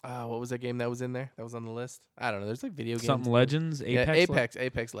what was that game that was in there? That was on the list? I don't know. There's like video games. Something Legends, Apex. Yeah,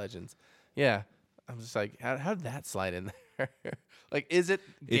 Apex Legends. Yeah. I'm just like, how did that slide in there? Like, is it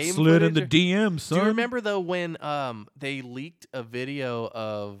game It slid in footage the or- DM, son. Do you remember though when they leaked a video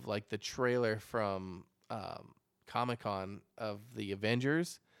of like the trailer from Comic-Con of the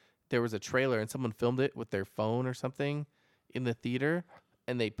Avengers? There was a trailer and someone filmed it with their phone or something in the theater,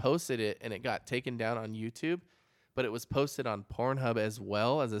 and they posted it, and it got taken down on YouTube, but it was posted on Pornhub as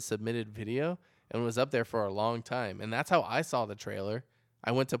well as a submitted video, and was up there for a long time. And that's how I saw the trailer.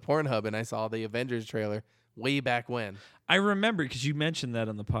 I went to Pornhub and I saw the Avengers trailer way back when. I remember because you mentioned that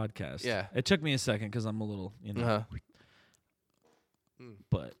on the podcast. Yeah. It took me a second because I'm a little, Uh-huh.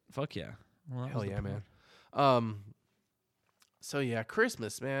 But fuck yeah. Well, that Hell was the yeah, point. man. So yeah,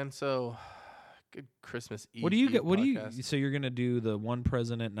 Christmas, man. So good Christmas Eve. What do you get? What do you? podcast. So you're gonna do the one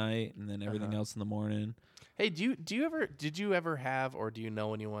present at night and then everything else in the morning. Hey, did you ever have, or do you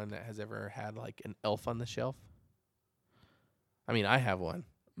know anyone that has ever had like an elf on the shelf? I mean, I have one.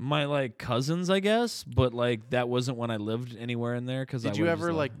 My like cousins, I guess, but like that wasn't when I lived anywhere in there. Because Did you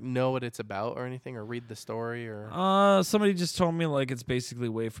ever like know what it's about or anything, or read the story, or? Somebody just told me like it's basically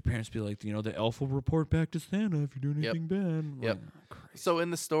a way for parents to be like, the elf will report back to Santa if you do Yep. anything bad. I'm Yep. like, Christ. So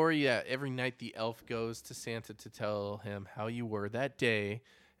in the story, yeah, every night the elf goes to Santa to tell him how you were that day,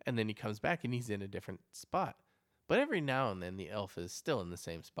 and then he comes back and he's in a different spot. But every now and then the elf is still in the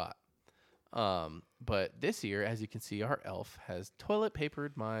same spot. But this year, as you can see, our elf has toilet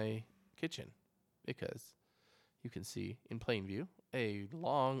papered my kitchen because you can see in plain view a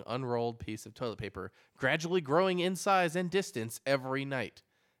long unrolled piece of toilet paper gradually growing in size and distance every night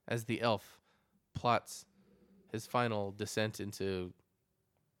as the elf plots his final descent into,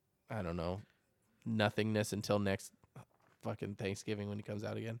 I don't know, nothingness until next fucking Thanksgiving when he comes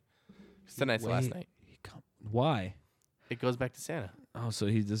out again. 'Cause tonight's the last Wait, night. Why? It goes back to Santa. Oh, so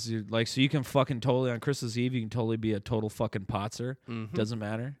so you can fucking totally on Christmas Eve you can totally be a total fucking potzer. Mhm. Doesn't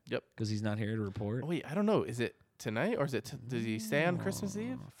matter. Yep. Because he's not here to report. Oh, wait, I don't know. Is it tonight or is it? Does he stay on Christmas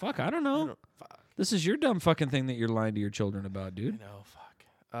Eve? Fuck, I don't I know. don't. Fuck. This is your dumb fucking thing that you're lying to your children about, I dude. know. Fuck.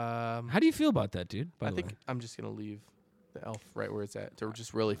 How do you feel about that, dude? By I the think way, I'm just gonna leave the elf right where it's at to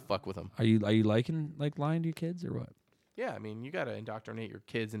just really fuck with him. are you liking like lying to your kids or what? Yeah, I mean, you gotta indoctrinate your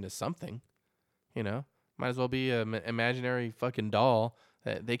kids into something. You know, might as well be an imaginary fucking doll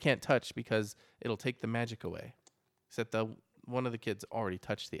that they can't touch because it'll take the magic away. Except one of the kids already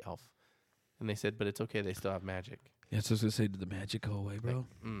touched the elf, and they said, but it's okay. They still have magic. Yeah, so I was gonna say, did the magic go away, bro?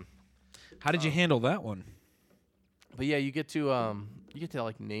 Mm. How did you handle that one? But yeah, you get to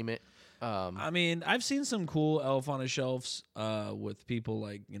like name it. I mean, I've seen some cool elf on a shelves with people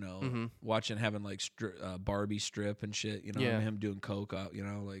like watching having like Barbie strip and shit. You know, Yeah. and him doing coke out. You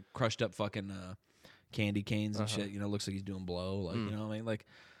know, like crushed up fucking candy canes and shit. You know, looks like he's doing blow. Like you know, what I mean, like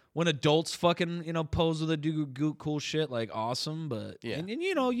when adults fucking pose with a do cool shit, like awesome. But Yeah. and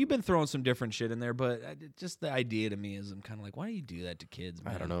you've been throwing some different shit in there, but just the idea to me is I'm kind of like, why do you do that to kids?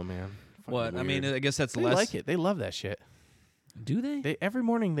 Man? I don't know, man. Fucking What I mean, weird. I guess that's They less. like it. They love that shit. Do they? They every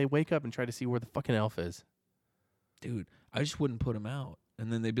morning they wake up and try to see where the fucking elf is. Dude, I just wouldn't put him out.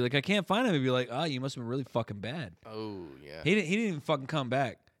 And then they'd be like, I can't find him. He'd be like, you must have been really fucking bad. Oh yeah. He didn't even fucking come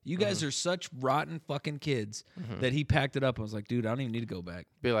back. You guys are such rotten fucking kids that he packed it up and was like, dude, I don't even need to go back.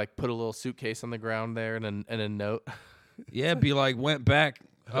 Be like, put a little suitcase on the ground there and a note. Yeah, be like, went back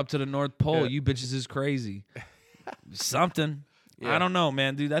up to the North Pole. Yeah. You bitches is crazy. Something. Yeah. I don't know,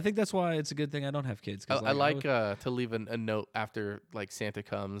 man, dude. I think that's why it's a good thing I don't have kids. 'Cause, I like would- to leave a note after like Santa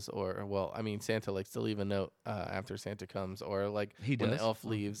comes, or well, I mean Santa likes to leave a note after Santa comes, or like He when does? the elf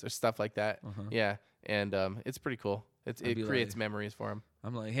leaves or stuff like that. Uh-huh. Yeah, and it's pretty cool. It be creates like- memories for him.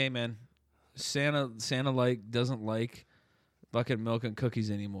 I'm like, hey, man, Santa like doesn't like fucking milk and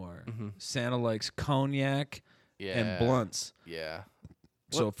cookies anymore. Santa likes cognac Yeah, and blunts. Yeah,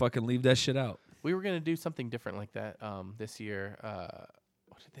 So fucking leave that shit out. we were gonna do something different like that this year.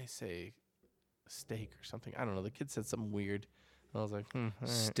 What did they say? Steak or something? I don't know. The kid said something weird. And I was like, all right.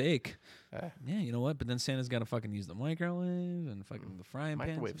 Steak. Uh, Yeah, you know what? But then Santa's got to fucking use the microwave and fucking the frying pan.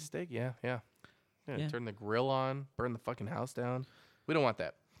 microwave steak. Yeah. Yeah. Turn the grill on. Burn the fucking house down. We don't want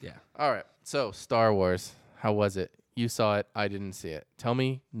that. Yeah. All right. So Star Wars. How was it? you saw it, I didn't see it. Tell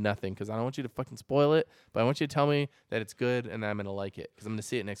me nothing, because I don't want you to fucking spoil it, but I want you to tell me that it's good and that I'm going to like it, because I'm going to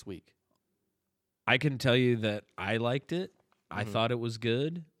see it next week. I can tell you that I liked it. I Mhm. thought it was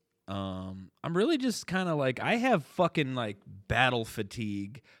good. I'm really just kind of like, I have fucking like battle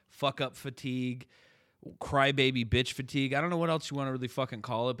fatigue, fuck up fatigue, crybaby bitch fatigue. I don't know what else you want to really fucking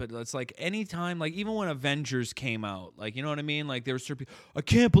call it, but it's like anytime, like even when Avengers came out, like, you know what I mean? Like there was certain people, I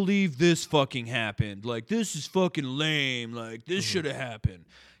can't believe this fucking happened. Like this is fucking lame. Like this should have happened.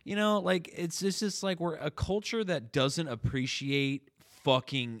 You know, like it's just like we're a culture that doesn't appreciate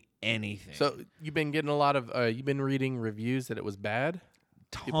fucking anything. So you've been getting a lot of, you've been reading reviews that it was bad?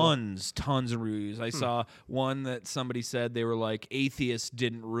 tons of reviews. I saw one that somebody said they were like, atheists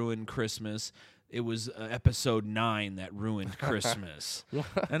didn't ruin Christmas. It was episode 9 that ruined Christmas.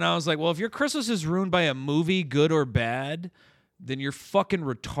 And I was like, well, if your Christmas is ruined by a movie, good or bad, then you're fucking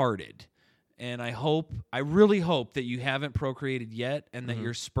retarded. And I really hope that you haven't procreated yet and that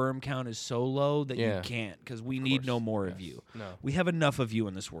your sperm count is so low that you can't, because we need no more of you. No. We have enough of you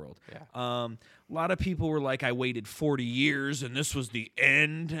in this world. Yeah. A lot of people were like, I waited 40 years and this was the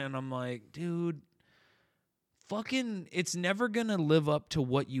end. And I'm like, dude, fucking, it's never going to live up to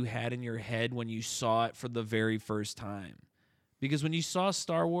what you had in your head when you saw it for the very first time. Because when you saw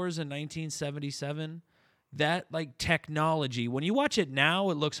Star Wars in 1977, that like technology, when you watch it now,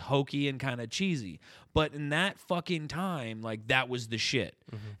 it looks hokey and kind of cheesy. But in that fucking time, like that was the shit.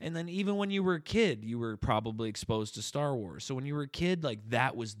 And then even when you were a kid, you were probably exposed to Star Wars. So when you were a kid, like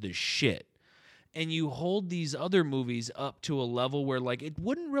that was the shit. And you hold these other movies up to a level where like it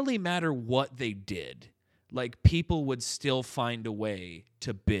wouldn't really matter what they did. Like people would still find a way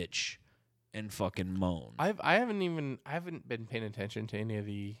to bitch and fucking moan. I haven't been paying attention to any of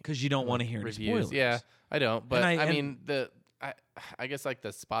the Because you don't want to hear any reviews. spoilers. Yeah, I don't. But And I mean I guess like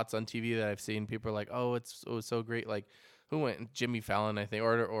the spots on TV that I've seen, people are like, oh, it was so great. Like who went? Jimmy Fallon, I think,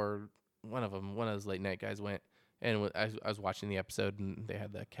 or one of those late night guys went, and I was watching the episode and they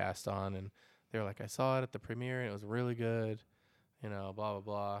had the cast on, and they were like, I saw it at the premiere and it was really good. You know, blah blah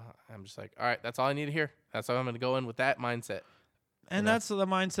blah. I'm just like, all right, that's all I need to hear. That's how I'm going to go in with that mindset. And that's the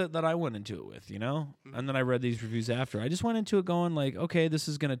mindset that I went into it with, you know? And then I read these reviews after. I just went into it going like, okay, this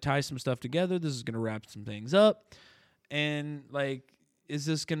is going to tie some stuff together. This is going to wrap some things up. And like, is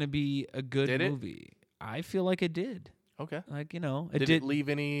this going to be a good Did it? movie? I feel like it did. Okay. Like, you know, Did it leave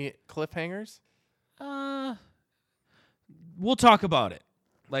any cliffhangers? We'll talk about it.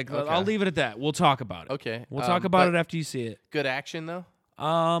 Like, Okay. I'll leave it at that. We'll talk about it. Okay. We'll talk about but it after you see it. Good action though.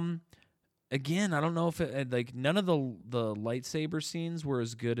 Again, I don't know if it like none of the lightsaber scenes were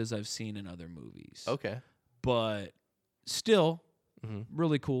as good as I've seen in other movies. Okay. But still, Mhm.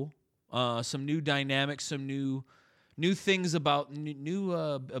 really cool. Some new dynamics, some new things about new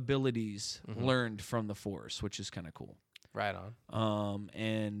abilities learned from the Force, which is kind of cool. Right on.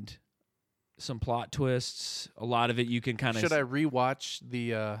 And some plot twists. A lot of it you can kind of. Should I rewatch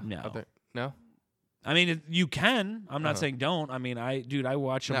the No. other? No. I mean, you can. I'm not Uh-huh. saying don't. I mean, I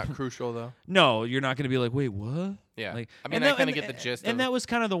watch them. Not crucial though. No, you're not going to be like, wait, what? Yeah. Like, I mean, and I that- kind of and- get the gist. And of that was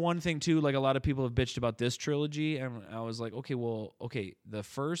kind of the one thing too. Like a lot of people have bitched about this trilogy, and I was like, okay, the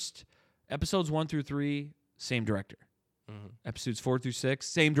first episodes 1 through 3, same director. Mhm. Episodes 4 through 6,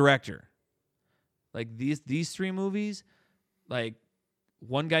 same director. Like these 3 movies, like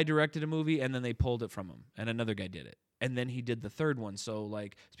one guy directed a movie and then they pulled it from him, and another guy did it. And then he did the third one. So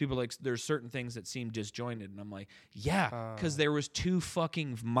like people are like there's certain things that seem disjointed, and I'm like, yeah, because there was 2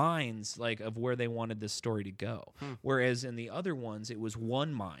 fucking minds like of where they wanted this story to go. Whereas in the other ones, it was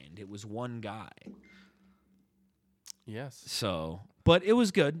one mind, it was one guy. Yes. So, but it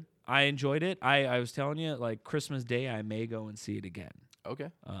was good. I enjoyed it. I was telling you, like Christmas Day, I may go and see it again. Okay.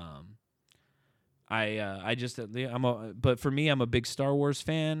 But for me, I'm a big Star Wars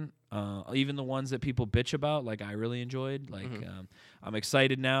fan. Even the ones that people bitch about, like I really enjoyed. Like I'm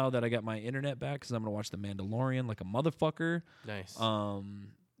excited now that I got my internet back because I'm gonna watch The Mandalorian like a motherfucker. Nice.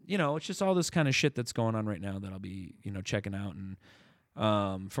 You know, it's just all this kind of shit that's going on right now that I'll be, checking out.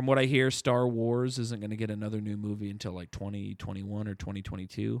 And from what I hear, Star Wars isn't gonna get another new movie until like 2021 or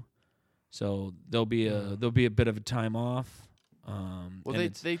 2022. So there'll be a bit of a time off. Well,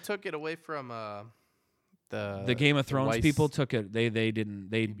 they took it away from the Game of Thrones Weiss- people took it. They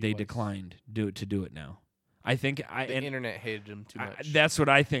Weiss. declined to do it now. I think The internet hated them too much. that's what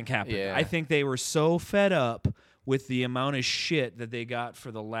I think happened. Yeah. I think they were so fed up with the amount of shit that they got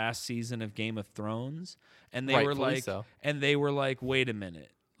for the last season of Game of Thrones, and they were Rightfully like, so. wait a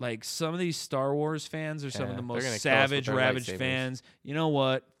minute. Like some of these Star Wars fans are some of Yeah, the they're most gonna kill us with savage, their ravaged lightsabers. fans. You know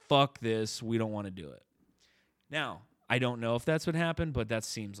what? Fuck this. We don't want to do it. Now, I don't know if that's what happened, but that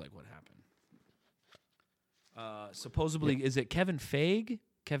seems like what happened. Supposedly, is it Kevin Feige?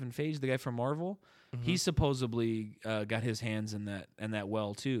 Kevin Feige, the guy from Marvel. He supposedly got his hands in that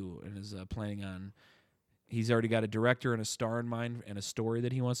well too, and is planning on. He's already got a director and a star in mind and a story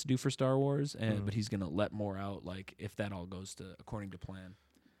that he wants to do for Star Wars, but he's gonna let more out, like if that all goes to according to plan.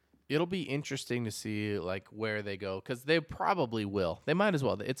 It'll be interesting to see like where they go, because they probably will. They might as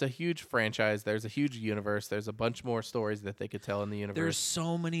well. It's a huge franchise. There's a huge universe. There's a bunch more stories that they could tell in the universe. There's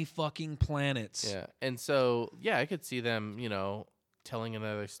so many fucking planets. Yeah, and so I could see them, telling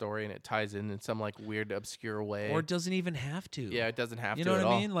another story, and it ties in some like weird obscure way. Or it doesn't even have to. Yeah, it doesn't have to. You know at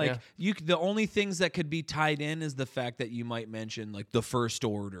what I all. mean? Like the only things that could be tied in is the fact that you might mention like the First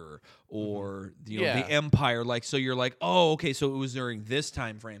Order or the Empire. Like, so you're like, oh, okay, so it was during this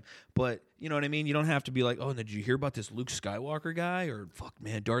time frame. But you know what I mean? You don't have to be like, oh, did you hear about this Luke Skywalker guy? Or fuck,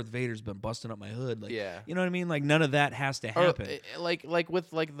 man, Darth Vader's been busting up my hood. Like, you know what I mean? Like none of that has to happen. Like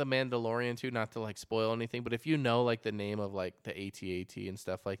with like the Mandalorian too. Not to like spoil anything, but if you know like the name of like the AT-AT and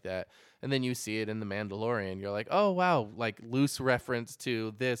stuff like that, and then you see it in the Mandalorian, you're like, oh wow, like loose reference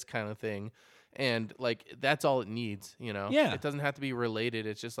to this kind of thing. And like that's all it needs, Yeah. It doesn't have to be related.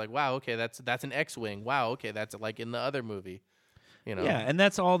 It's just like, wow, okay, that's an X-wing. Wow, okay, that's like in the other movie. Yeah, and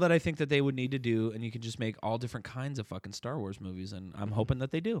that's all that I think that they would need to do, and you can just make all different kinds of fucking Star Wars movies, and I'm hoping that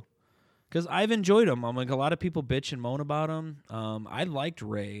they do. Because I've enjoyed them. I'm like, a lot of people bitch and moan about them. I liked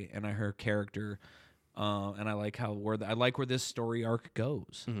Rey and her character, and I like where this story arc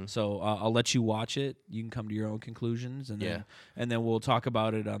goes. So I'll let you watch it. You can come to your own conclusions, and then we'll talk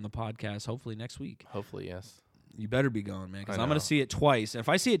about it on the podcast hopefully next week. Hopefully, yes. You better be going, man, because I'm going to see it twice. And if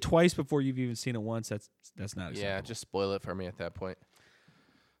I see it twice before you've even seen it once, that's not acceptable. Yeah, just spoil it for me at that point.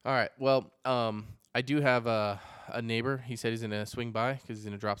 All right. Well, I do have a neighbor. He said he's going to swing by because he's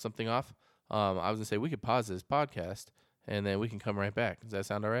going to drop something off. I was going to say we could pause this podcast, and then we can come right back. Does that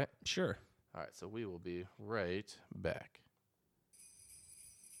sound all right? Sure. All right, so we will be right back.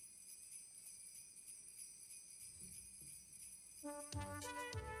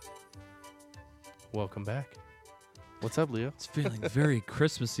 Welcome back. What's up, Leo? It's feeling very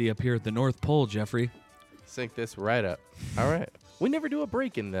Christmassy up here at the North Pole, Jeffrey. Sync this right up. All right. We never do a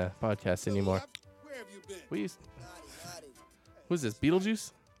break in the podcast anymore. Where have you been? We used. Who's this?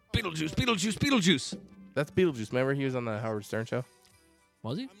 Beetlejuice? Beetlejuice. That's Beetlejuice. Remember he was on the Howard Stern show?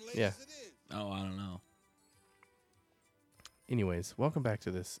 Was he? I'm late Yeah. as it is. Oh, I don't know. Anyways, welcome back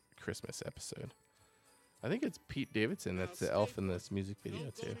to this Christmas episode. I think it's Pete Davidson that's the elf in this music video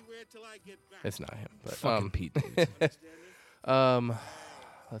Don't go too. anywhere till I get back. It's not him, but Fucking Pete Davidson. Understand me?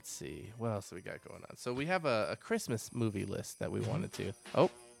 let's see. What else do we got going on? So we have a Christmas movie list that we wanted to.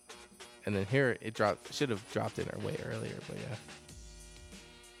 Oh, and then here it dropped. Should have dropped in our way earlier, but yeah.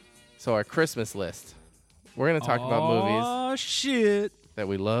 So our Christmas list. We're going to talk about movies Oh, shit. that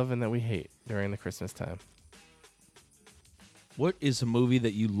we love and that we hate during the Christmas time. What is a movie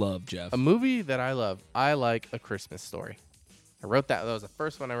that you love, Jeff? A movie that I love. I like A Christmas Story. I wrote that. That was the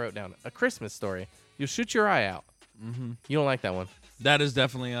first one I wrote down. A Christmas Story. You'll shoot your eye out. Mm-hmm. You don't like that one. That is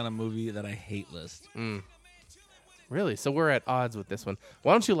definitely on a movie that I hate list. Really? So we're at odds with this one.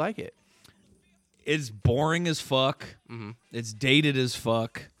 Why don't you like it? It's boring as fuck. Mm-hmm. It's dated as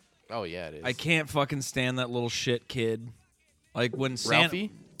fuck. Oh, yeah, it is. I can't fucking stand that little shit kid. Like when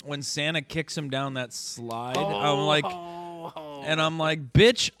Ralphie? when Santa kicks him down that slide, I'm like,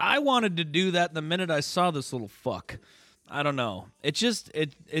 bitch, I wanted to do that the minute I saw this little fuck. I don't know.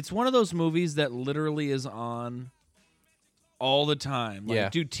 It's one of those movies that literally is on all the time. Like, Yeah.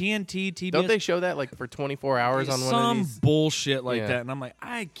 dude, TNT, TBS. Don't they show that like for 24 hours on one of some these? bullshit like Yeah. that, and I'm like,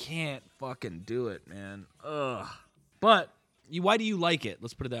 I can't fucking do it, man. Ugh. But why do you like it?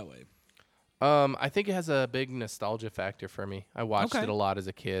 Let's put it that way. I think it has a big nostalgia factor for me. I watched Okay. it a lot as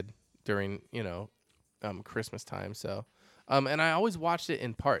a kid during, Christmas time. So, and I always watched it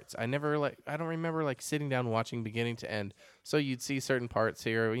in parts. I don't remember like sitting down watching beginning to end. So you'd see certain parts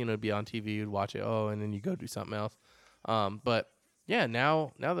here, it'd be on TV, you'd watch it, and then you go do something else. But yeah,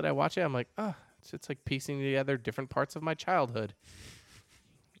 now that I watch it, I'm like, it's like piecing together different parts of my childhood.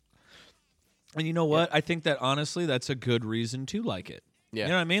 And you know what? I think that honestly, that's a good reason to like it. Yeah. You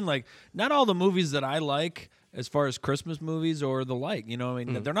know what I mean? Like, not all the movies that I like as far as Christmas movies or the like, you know what I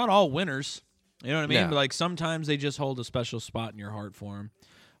mean? They're not all winners. You know what I mean? Yeah. But like sometimes they just hold a special spot in your heart for them.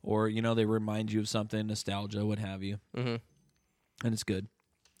 Or, they remind you of something, nostalgia, what have you. Mm-hmm. And it's good.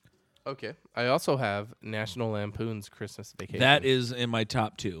 Okay. I also have National Lampoon's Christmas Vacation. That is in my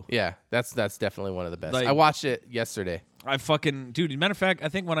top 2. Yeah, that's definitely one of the best. Like- I watched it yesterday. I fucking dude. Matter of fact, I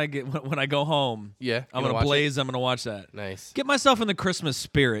think when I go home, Yeah, I'm you gonna watch it? blaze. I'm gonna watch that. Nice. Get myself in the Christmas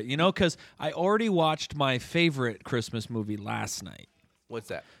spirit, because I already watched my favorite Christmas movie last night. What's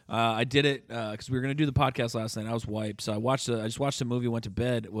that? I did it because we were gonna do the podcast last night. I was wiped, so I just watched a movie. Went to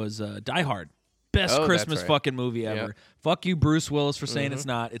bed. It was Die Hard. Best Oh, that's Christmas right. fucking movie ever. Yep. Fuck you, Bruce Willis, for saying it's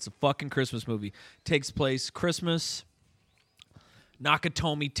not. It's a fucking Christmas movie. Takes place Christmas.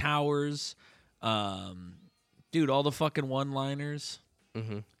 Nakatomi Towers. Dude, all the fucking one-liners.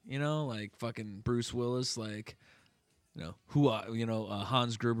 Mm-hmm. You know, like fucking Bruce Willis, like, who are,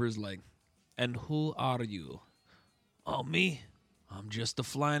 Hans Gruber's like, and who are you? Oh, me? I'm just the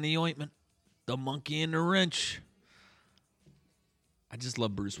fly in the ointment, the monkey in the wrench. I just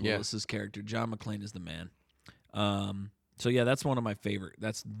love Bruce Yeah. Willis's character. John McClane is the man. So yeah, that's one of my favorite.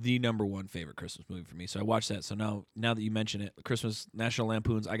 That's the number one favorite Christmas movie for me. So I watched that. So now that you mention it, Christmas National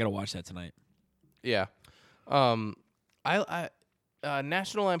Lampoons, I gotta watch that tonight. Yeah. I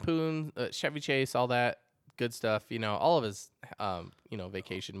National Lampoon, Chevy Chase, all that good stuff. All of his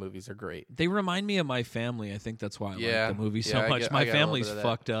vacation movies are great. They remind me of my family. I think that's why I Yeah. like the movie so Yeah, I much. get- My I got a little family's bit of that.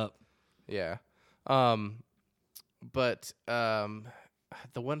 fucked up. Yeah. But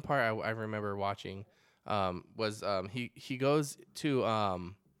the one part I remember watching was he goes to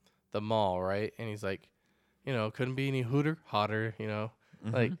the mall, right? And he's like, couldn't be any hotter,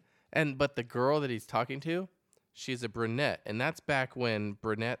 like, but the girl that he's talking to, she's a brunette, and that's back when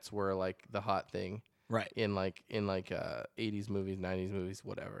brunettes were like the hot thing Right. in 80s movies, 90s movies,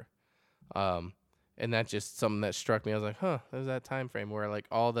 whatever. And that's just something that struck me. I was like, there's that time frame where like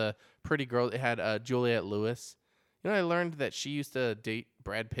all the pretty girls. It had Juliette Lewis. I learned that she used to date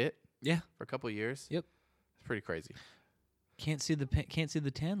Brad Pitt Yeah. for a couple of years. Yep. It's pretty crazy. Can't see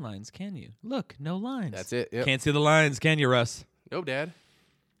the tan lines, can you? Look, no lines. That's it. Yep. Can't see the lines, can you, Russ? No, Dad.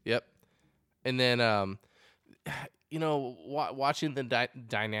 Yep. And then, watching the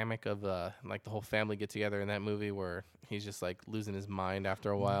dynamic of like the whole family get together in that movie where he's just like losing his mind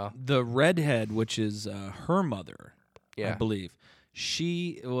after a while. The redhead, which is her mother, I Yeah. believe,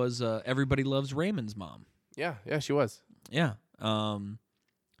 she was Everybody Loves Raymond's mom. Yeah, she was. Yeah.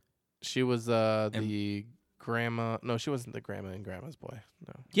 She was the grandma. No, she wasn't the grandma in Grandma's Boy.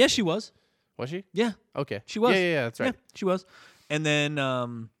 No. Yeah, she was. Was she? Yeah, Okay. she was. Yeah, that's right. Yeah, she was. And then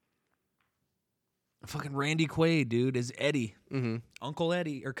fucking Randy Quaid, dude, is Eddie. Mm-hmm. Uncle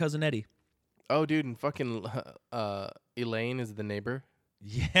Eddie or Cousin Eddie. Oh, dude, and fucking Elaine is the neighbor.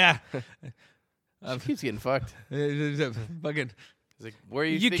 Yeah. She keeps getting fucked. Fucking. He's like, where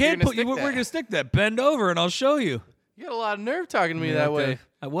you? You think can't you're put. gonna We're stick that? gonna stick that. Bend over, and I'll show you. You got a lot of nerve talking to me that way.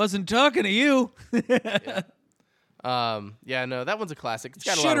 I wasn't talking to you. Yeah, no, that one's a classic. It's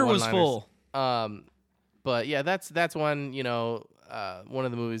got a lot Shitter of was one-liners. full. But yeah, that's one. One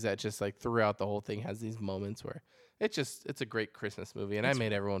of the movies that just like throughout the whole thing has these moments where it's a great Christmas movie, and I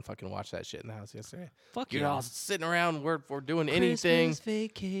made everyone fucking watch that shit in the house yesterday. Fuck You're yeah. all sitting around. We're doing anything. Christmas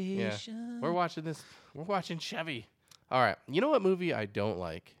vacation. We're watching this. We're watching Chevy. All right. You know what movie I don't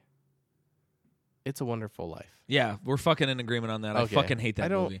like? It's a Wonderful Life. Yeah, we're fucking in agreement on that. I Okay. fucking hate that I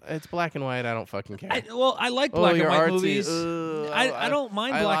don't. movie. It's black and white. I don't fucking care. I like black and you're white artsy. movies. Ugh, I don't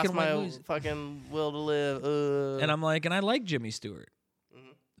mind I black lost and white my movies. fucking will to live. Ugh. And I like Jimmy Stewart.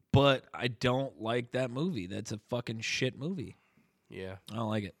 Mm-hmm. But I don't like that movie. That's a fucking shit movie. Yeah. I don't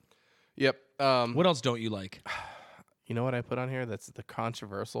like it. Yep. What else don't you like? You know what I put on here? That's the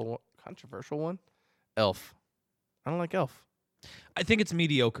controversial one. Elf. I don't like Elf. I think it's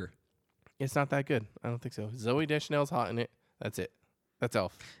mediocre. It's not that good. I don't think so. Zoe Deschanel's hot in it. That's it. That's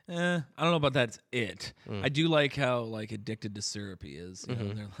Elf. I don't know about that's it. Mm. I do like how like addicted to syrup he is. You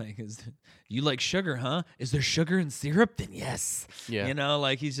know, they're like, you like sugar, huh? Is there sugar in syrup? Then yes. Yeah. You know,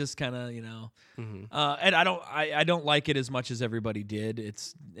 like he's just kind of, Mm-hmm. and I don't like it as much as everybody did.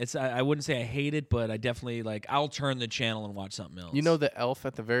 I wouldn't say I hate it, but I definitely like I'll turn the channel and watch something else. You know the elf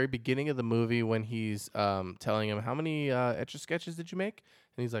at the very beginning of the movie when he's telling him, how many etch a sketches did you make?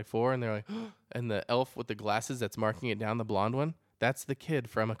 And he's like 4, and they're like, and the elf with the glasses that's marking it down, the blonde one, that's the kid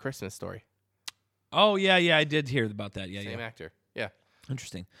from A Christmas Story. Oh yeah, I did hear about that. Yeah, Same yeah. actor. Yeah.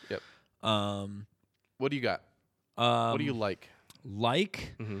 Interesting. Yep. Um, What do you got? What do you like?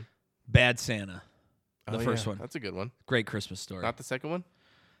 like? Mm-hmm. Bad Santa, the first one. That's a good one. Great Christmas story. Not the second one?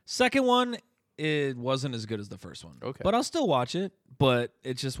 Second one, it wasn't as good as the first one. Okay. But I'll still watch it, but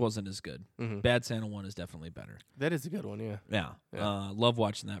it just wasn't as good. Mhm. Bad Santa 1 is definitely better. That is a good one, yeah. Yeah. Yeah. Love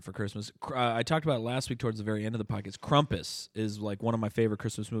watching that for Christmas. I talked about it last week towards the very end of the podcast. Krampus is like one of my favorite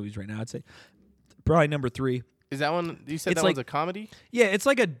Christmas movies right now. I'd say probably number 3. Is that one, you said It's that like- one's a comedy? Yeah, it's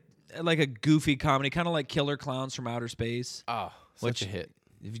like a goofy comedy, kind of like Killer Clowns from Outer Space. Oh, such Which- a hit.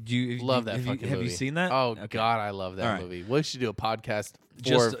 Love that have fucking Have movie. you seen that? Oh Okay. God, I love that All right. movie. We should do a podcast for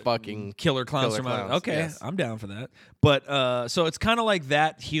Just fucking Killer Clowns Killer from Outer- Clowns, Okay, yes. I'm down for that. But so it's kind of like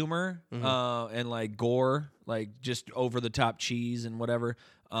that humor Mm-hmm. and like gore, like just over the top cheese and whatever.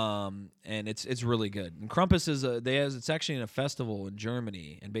 And it's really good. And Krampus is it's actually in a festival in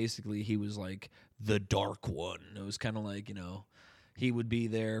Germany, and basically he was like the dark one. It was kind of like, you know, he would be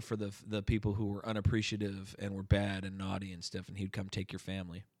there for the people who were unappreciative and were bad and naughty and stuff, and he'd come take your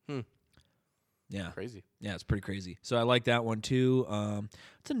family. Yeah. crazy. Yeah, it's pretty crazy. So I like that one too.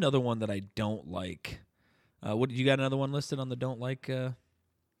 It's another one that I don't like. What you got? Another one listed on the don't like?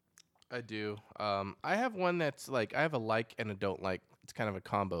 I do. I have one that's like I have a like and a don't like. It's kind of a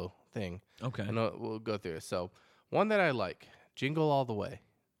combo thing. Okay. I know we'll go through it. So one that I like, Jingle All the Way,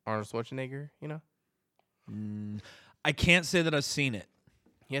 Arnold Schwarzenegger. You know, I can't say that I've seen it.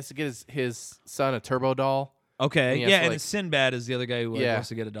 he has to get his son a turbo doll. Okay. And he has Yeah, to, and like- it's Sinbad is the other guy who Yeah. wants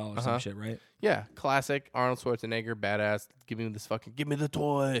to get a doll or some Uh-huh. shit, right? Yeah, classic Arnold Schwarzenegger, badass. Give me this fucking, give me the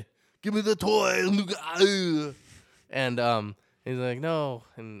toy, give me the toy. And he's like, no,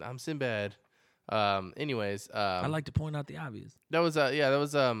 and I'm Sinbad. Anyways, I like to point out the obvious. that was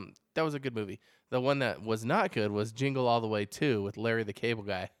that was a good movie. The one that was not good was Jingle All the Way 2 with Larry the Cable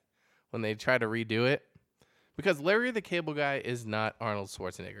Guy, when they tried to redo it, because Larry the Cable Guy is not Arnold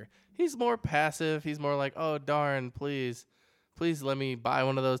Schwarzenegger. He's more passive. He's more like, oh darn, please let me buy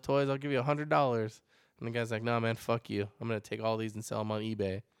one of those toys. I'll give you $100. And the guy's like, no man, fuck you. I'm gonna take all these and sell them on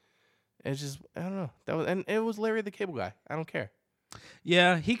eBay. And it's just, I don't know. And it was Larry the Cable Guy. I don't care.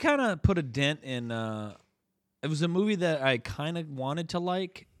 Yeah, he kind of put a dent in. It was a movie that I kind of wanted to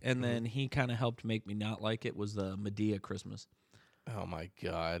like, and then he kind of helped make me not like it. Was the Medea Christmas? Oh my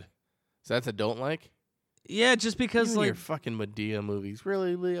god. So that's a don't like? Yeah, just because Even like, your fucking Medea movies.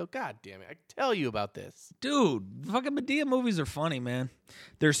 Really, Leo? God damn it. I tell you about this. dude, fucking Medea movies are funny, man.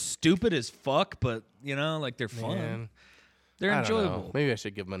 They're stupid as fuck, but you know, like they're fun. Man, They're I don't know. enjoyable. Maybe I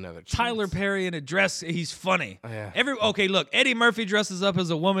should give him another chance. Tyler Perry in a dress, he's funny. Oh, yeah. Okay, look, Eddie Murphy dresses up as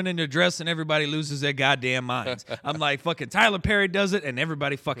a woman in a dress and everybody loses their goddamn minds. I'm like, fucking Tyler Perry does it and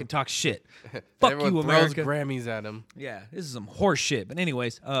everybody fucking talks shit. Fuck Everyone you, throws America. Grammys at him. Yeah, this is some horse shit. But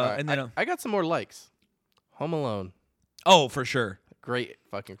anyways, and then I got some more likes. Home Alone. oh, for sure. Great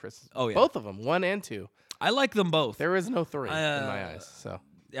fucking Christmas. Oh, yeah. Both of them, 1 and 2. I like them both. There is no 3 in my eyes. So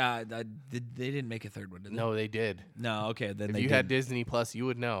Yeah, they didn't make a third one, did they? no, they did. No, okay, then If they you had didn't. Disney Plus, you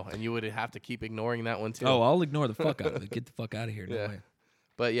would know, and you would have to keep ignoring that one too. Oh, I'll ignore the fuck out of it. Get the fuck out of here. No Yeah. way.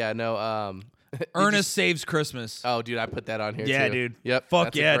 But yeah, no. did you Ernest Saves Christmas. Oh, dude, I put that on here yeah, too. dude. Yep. Fuck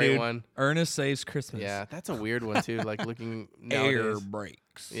that's yeah, a great dude. one. Ernest Saves Christmas. Yeah, that's a weird one too. Like looking Air nowadays.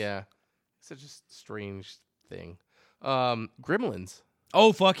 brakes. Yeah, such a strange thing. Gremlins.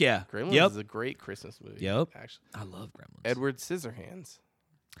 Oh, fuck yeah. Gremlins Yep. is a great Christmas movie. Yep. Actually, I love Gremlins. Edward Scissorhands.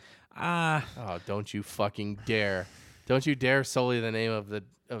 Ah, Oh, don't you fucking dare! Don't you dare sully the name of the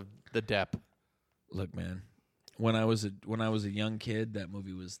Depp. look, man. When I was a young kid, that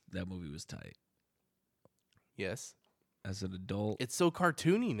movie was tight. Yes, As an adult, it's so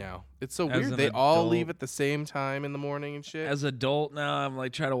cartoony now. It's so As weird. an They all adult- leave at the same time in the morning and shit. now, I'm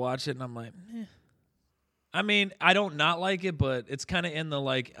like try to watch it, and I'm like, eh. I mean, I don't not like it, but it's kind of in the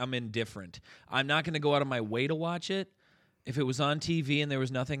like I'm indifferent. I'm not going to go out of my way to watch it. If it was on TV and there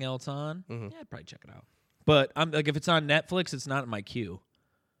was nothing else on, yeah, I'd probably check it out. But I'm like, if it's on Netflix, it's not in my queue.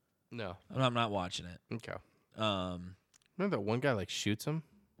 No. I'm not watching it. Okay. Um, Remember that one guy like shoots him?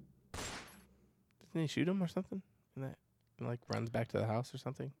 Didn't he shoot him or something? And like runs back to the house or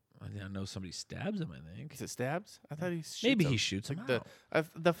something? I know somebody stabs him. I think Is it stabs? I thought he shoots maybe him. he shoots him. Like out.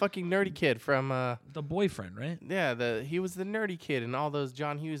 the fucking nerdy kid from The boyfriend, right? yeah, he was the nerdy kid in all those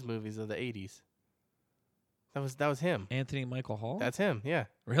John Hughes movies of the 80s. That was him. Anthony Michael Hall. That's him. Yeah.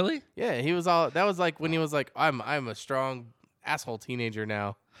 really? Yeah, he was all that was like when he was like I'm a strong asshole teenager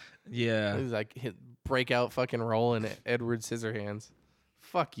now. Yeah. He was like breakout fucking role in Edward Scissorhands.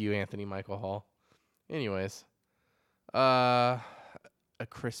 Fuck you, Anthony Michael Hall. Anyways, A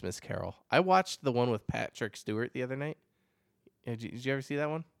Christmas Carol. I watched the one with Patrick Stewart the other night. Did you ever see that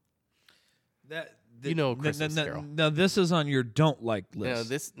one? You know Christmas Carol. No, this is on your don't like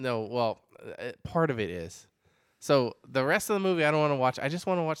list. Well, part of it is. So the rest of the movie I don't want to watch. I just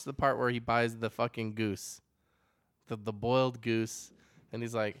want to watch the part where he buys the fucking goose. The boiled goose, and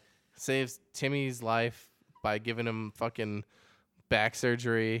he's like saves Timmy's life by giving him fucking back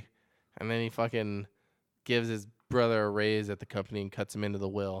surgery, and then he fucking gives his brother a raise at the company and cuts him into the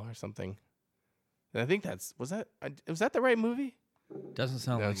will or something. And I think was that the right movie? Doesn't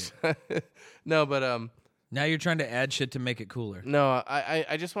sound No, like it. no, but Now you're trying to add shit to make it cooler. no,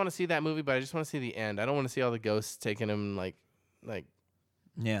 I just want to see that movie, but I just want to see the end. I don't want to see all the ghosts taking him like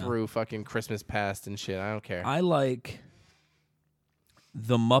Yeah. through fucking Christmas past and shit. I don't care. I like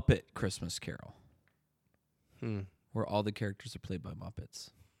the Muppet Christmas Carol, where all the characters are played by Muppets.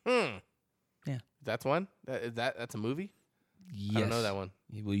 Yeah. That's one? That's a movie? Yes. I don't know that one.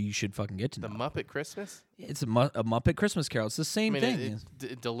 Well, you should fucking get to The know. Muppet Christmas? It's a Muppet Christmas Carol. It's the I same mean, thing.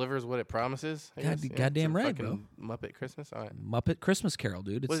 it delivers what it promises. I God- guess. goddamn It's a right, fucking Muppet Christmas? All right. Muppet Christmas Carol,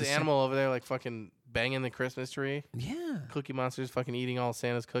 dude. It's Was the the same- animal over there like fucking banging the Christmas tree? Yeah. Cookie Monster's fucking eating all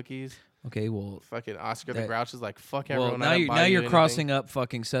Santa's cookies. Okay, well, Fucking Oscar the That- Grouch is like, fuck well everyone. now I you're don't buy you anything. crossing up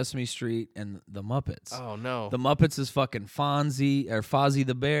fucking Sesame Street and the Muppets. Oh, no. The Muppets is fucking Fozzie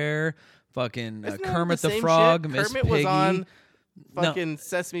the Bear, fucking Isn't that Kermit the the same Frog, shit? Miss Kermit Piggy. was on fucking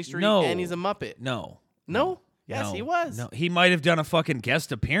Sesame Street No. and he's a Muppet. No. No? Yes, No. he was. No, he might have done a fucking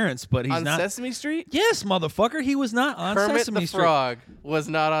guest appearance, but he's on not. Sesame Street? Yes, motherfucker, he was not on Kermit Sesame the Street. Frog was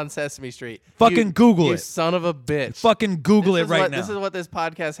not on Sesame Street. Fucking Google you it. son of a bitch. Fucking Google This it is right what- now. This is what this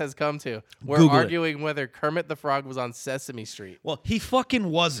podcast has come to. We're Google it. arguing whether Kermit the Frog was on Sesame Street. Well, he fucking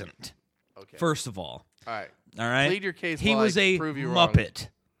wasn't. Okay. First of all, All right. all right. Plead your case He while was I a prove you wrong. Muppet.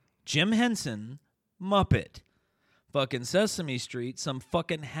 Jim Henson, Muppet. Fucking Sesame Street, some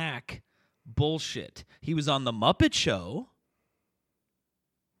fucking hack bullshit. He was on the Muppet Show,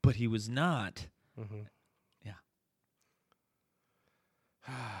 but he was not. Mhm. Yeah.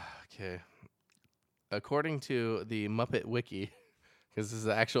 Okay. According to the Muppet Wiki, because this is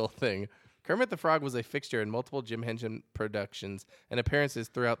the actual thing, Kermit the Frog was a fixture in multiple Jim Henson productions and appearances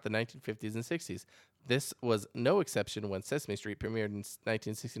throughout the 1950s and 60s. This was no exception when Sesame Street premiered in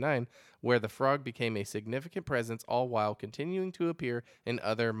 1969, where the frog became a significant presence, all while continuing to appear in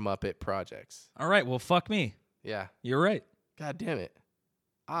other Muppet projects. All right, well, fuck me. Yeah. You're right. God damn it.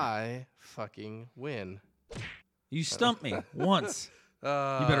 I fucking win. You stumped me once. You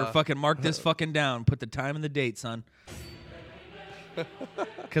better Uh, fucking mark this fucking down. Put the time and the date, son.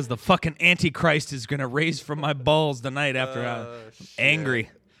 Because the fucking Antichrist is going to raise from my balls tonight after I'm shit. angry.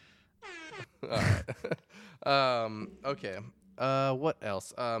 Okay. What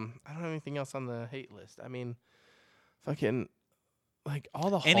else? I don't have anything else on the hate list. I mean, fucking, like all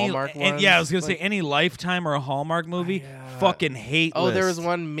the Hallmark ones. Yeah, I was going to like- say any Lifetime or a Hallmark movie, Yeah. fucking hate Oh, there was list.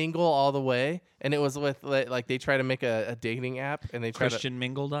 one Mingle All the Way, and it was with like they try to make a dating app, and they try to.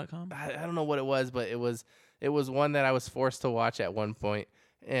 ChristianMingle.com? I don't know what it was, but it was one that I was forced to watch at one point,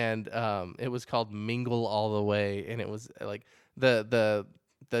 and it was called Mingle All the Way, and it was like the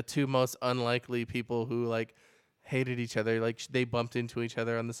two most unlikely people who like hated each other, like they bumped into each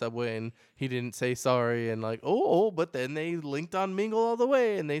other on the subway, and he didn't say sorry, and like but then they linked on Mingle All the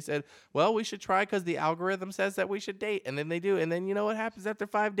Way, and they said, well, we should try because the algorithm says that we should date, and then they do, and then you know what happens after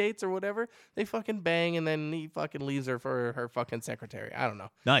 5 dates or whatever? They fucking bang, and then he fucking leaves her for her fucking secretary. I don't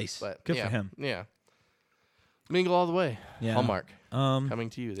know. Nice. But Good yeah, for him. Yeah. Mingle All the Way. Yeah. Hallmark. Um, Coming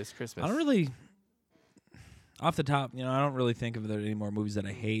to you this Christmas. I don't really, off the top, I don't really think of there any more movies that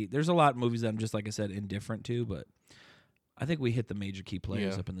I hate. There's a lot of movies that I'm just, like I said, indifferent to, but I think we hit the major key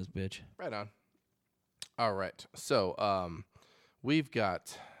players Yeah. up in this bitch. Right on. All right. So, we've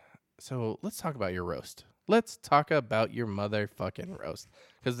got. So let's talk about your roast. Let's talk about your motherfucking roast,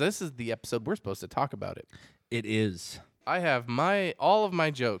 because this is the episode we're supposed to talk about it. It is. I have all of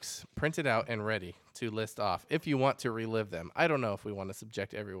my jokes printed out and ready to list off if you want to relive them. I don't know if we want to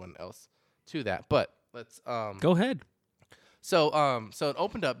subject everyone else to that, but let's Go ahead. So it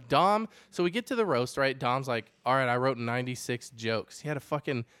opened up. Dom, so we get to the roast, right? Dom's like, all right, I wrote 96 jokes. He had a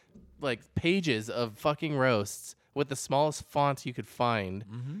fucking, like, pages of fucking roasts with the smallest font you could find.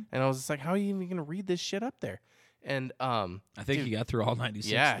 And I was just like, how are you even going to read this shit up there? And, I think dude, he got through all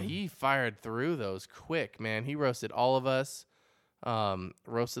 96. yeah, of them. he fired through those quick, man. He roasted all of us,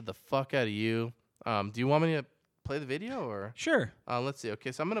 roasted the fuck out of you. Do you want me to play the video or? Sure. Let's see.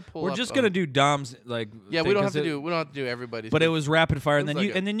 Okay, so I'm going to pull We're up, just going to do Dom's, like. Yeah, we thing, don't have 'cause to do everybody's. But it was rapid fire, and It then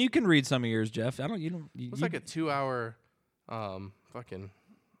was like you can read some of yours, Jeff. I don't. You don't. It was like a 2-hour fucking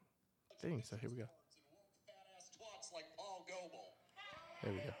thing. So here we go. Fat-ass twats like Paul Goebel.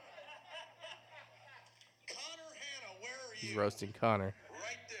 There we go. Connor Hanna, where are He's you? roasting Connor.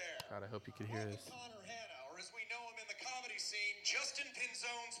 Right there. God, I hope you could hear this. Connor Hanna, or as we know him in the comedy scene, Justin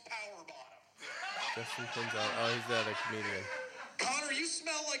Pinzone's power bottom. Justin Pinzon. Oh, he's the other comedian. Connor, you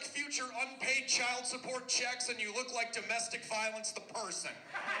smell like future unpaid child support checks, and you look like domestic violence the person.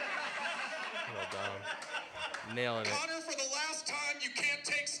 Well done. Nailing it. Connor, for the last time, you can't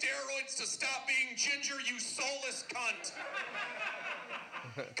take steroids to stop being ginger, you soulless cunt.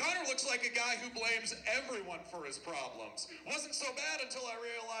 Connor looks like a guy who blames everyone for his problems. Wasn't so bad until I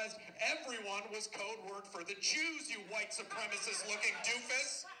realized everyone was code word for the Jews, you white supremacist looking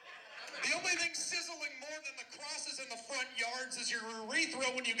doofus. The only thing sizzling more than the crosses in the front yards is your urethra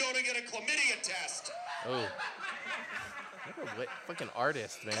when you go to get a chlamydia test. Oh. What a fucking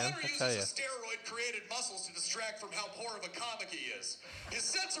artist, man. Connor I tell you. uses a steroid-created muscles to distract from how poor of a comic he is. His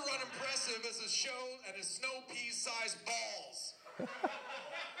sets are unimpressive as his show and his snow pea-sized balls,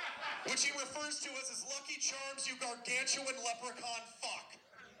 which he refers to as his Lucky Charms, you gargantuan leprechaun fuck.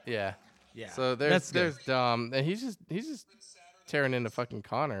 Yeah. Yeah. So That's there's good. Dom, and he's just tearing into fucking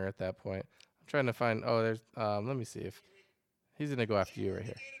Connor at that point. I'm trying to find. Oh, there's. Let me see if he's gonna go after you right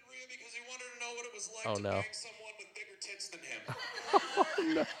here. He dated Rhea because he wanted to know what it was like Oh, to no. bang someone with bigger tits than him.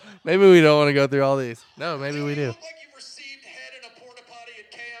 Maybe we don't want to go through all these. No, maybe we You do. look like you've received head in a porta potty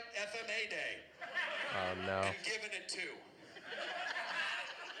at FMA Day Oh no. and given it to.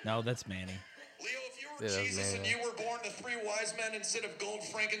 No, that's Manny. Leo, if you were Yeah, Jesus and man. you were born to 3 wise men instead of gold,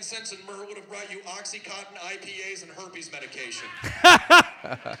 frankincense, and myrrh would have brought you Oxycontin, IPAs, and herpes medication.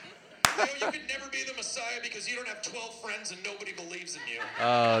 Leo, you could never be the Messiah because you don't have 12 friends and nobody believes in you.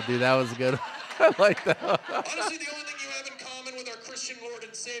 Oh, dude, that was good. I like that. Honestly, the only thing you have in common with our Christian Lord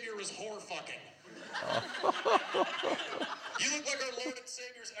and Savior is whore fucking. You look like our Lord and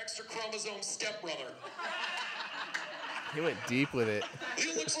Savior's extra chromosome stepbrother. He went deep with it.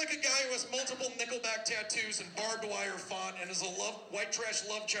 Leo looks like a guy who has multiple Nickelback tattoos and barbed wire font and is a white trash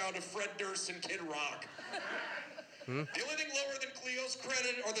love child of Fred Durst and Kid Rock. The only thing lower than Cleo's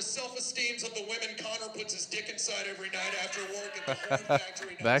credit are the self-esteems of the women Connor puts his dick inside every night after work at the Horn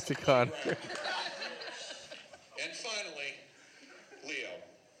Factory. Back to Connor. And finally, Leo,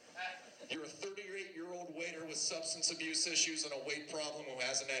 you're a 38-year-old waiter with substance abuse issues and a weight problem who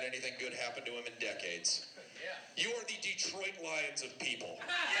hasn't had anything good happen to him in decades. You are the Detroit Lions of people.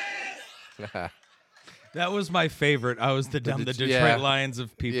 That was my favorite. I was the Detroit yeah. Lions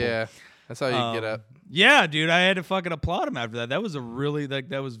of people. Yeah, that's how you get up. Yeah, dude, I had to fucking applaud him after that. That was a really that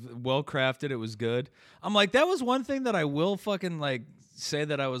was well crafted. It was good. I'm like, that was one thing that I will fucking like say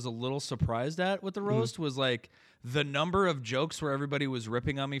that I was a little surprised at with the roast was like the number of jokes where everybody was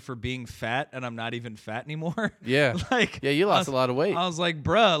ripping on me for being fat and I'm not even fat anymore. Yeah. Like Yeah, you lost a lot of weight. I was like,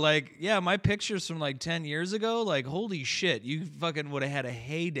 bruh, like, yeah, my pictures from like 10 years ago, like, holy shit, you fucking would have had a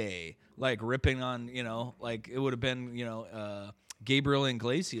heyday, like ripping on, you know, like it would have been, you know, Gabriel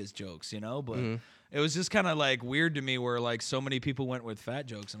Iglesias jokes, you know, but it was just kind of like weird to me where like so many people went with fat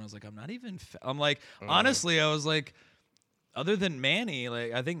jokes and I was like, I'm not even I'm like, honestly, I was like, other than Manny,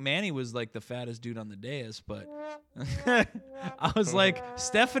 like I think Manny was like the fattest dude on the dais, but I was like,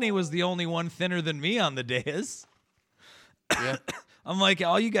 Stephanie was the only one thinner than me on the dais. Yeah, I'm like,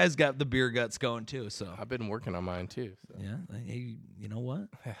 all you guys got the beer guts going too, so I've been working on mine too. So. yeah, like, hey, you know what?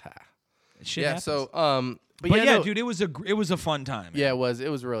 Shit Yeah. happens. So but but yeah, no, dude, it was a fun time. Yeah, it was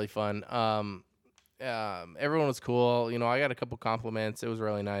really fun. Everyone was cool. You know, I got a couple compliments. It was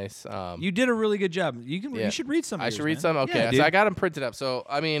really nice. You did a really good job. Yeah. You should read some. Of I yours, should read man. some. Okay, Yeah, so dude. I got them printed up. So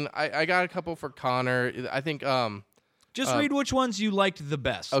I mean, I got a couple for Connor. I think Just read which ones you liked the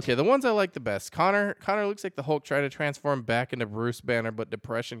best. okay, the ones I like the best. Connor looks like the Hulk trying to transform back into Bruce Banner, but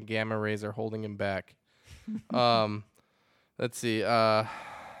depression gamma rays are holding him back. Let's see. The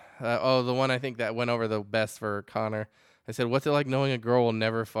one I think that went over the best for Connor. I said, "What's it like knowing a girl will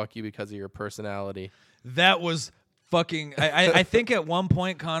never fuck you because of your personality?" That was fucking. I think at one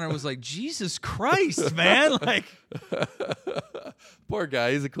point Connor was like, "Jesus Christ, man!" Like, Poor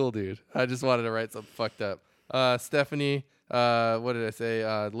guy. He's a cool dude. I just wanted to write something fucked up. Stephanie, what did I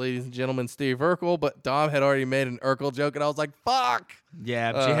say? Ladies and gentlemen, Steve Urkel. But Dom had already made an Urkel joke, and I was like, fuck.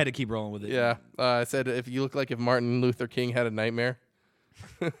 yeah, but you had to keep rolling with it. Yeah. I said, if you look like if Martin Luther King had a nightmare.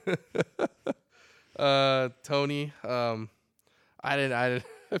 Tony, I didn't I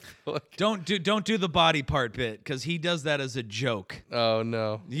feel like, Don't do the body part bit because he does that as a joke. oh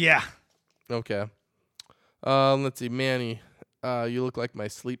no. Yeah. Okay. Let's see, Manny. You look like my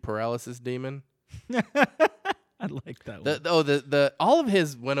sleep paralysis demon. I like that one. The all of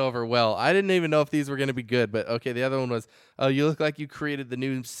his went over well. I didn't even know if these were going to be good, but okay. The other one was, you look like you created the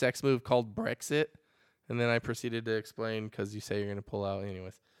new sex move called Brexit, and then I proceeded to explain because you say you're going to pull out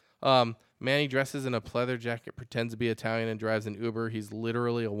anyways. Manny dresses in a pleather jacket, pretends to be Italian, and drives an Uber. He's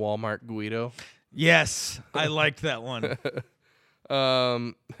literally a Walmart Guido. Yes, I liked that one.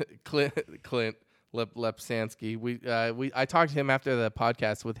 Clint Lepsansky. I talked to him after the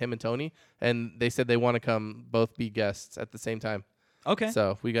podcast with him and Tony, and they said they want to come both be guests at the same time. Okay.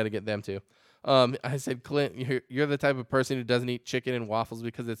 So we got to get them too. I said, Clint, you're the type of person who doesn't eat chicken and waffles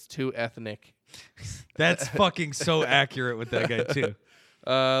because it's too ethnic. That's fucking so accurate with that guy too.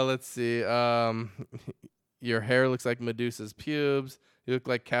 Let's see. Your hair looks like Medusa's pubes. You look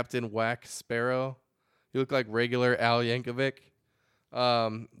like Captain Whack Sparrow. You look like regular Al Yankovic.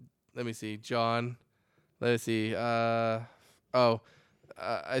 let me see. John. Let's see. I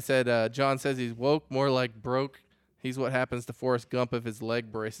said John says he's woke, more like broke. He's what happens to Forrest Gump if his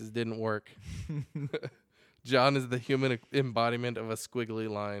leg braces didn't work. John is the human embodiment of a squiggly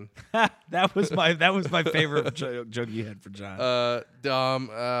line. That was my favorite joke you had for John. Dom.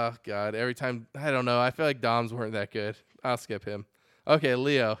 Oh God. Every time I don't know. I feel like Doms weren't that good. I'll skip him. Okay,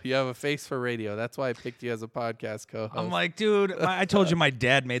 Leo, you have a face for radio. That's why I picked you as a podcast co-host. I'm like, dude, I told you my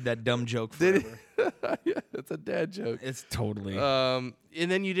dad made that dumb joke forever. Yeah, it's a dad joke. It's totally. And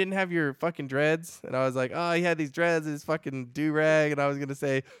then you didn't have your fucking dreads, and I was like, oh, he had these dreads, his fucking do-rag, and I was gonna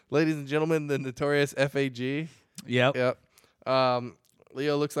say, ladies and gentlemen, the notorious FAG. Yep.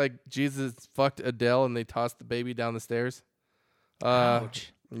 Leo looks like Jesus fucked Adele, and they tossed the baby down the stairs.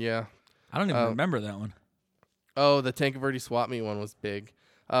 Ouch. Yeah. I don't even remember that one. Oh, the Tankerverde swap meet one was big.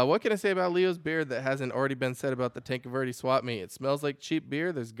 What can I say about Leo's beard that hasn't already been said about the Tankerverde swap meet? It smells like cheap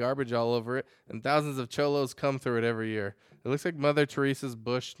beer, there's garbage all over it, and thousands of cholos come through it every year. It looks like Mother Teresa's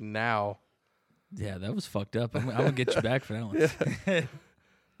bush now. Yeah, that was fucked up. I'm gonna get you back for that one.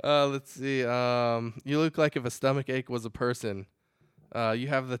 Let's see. You look like if a stomach ache was a person. You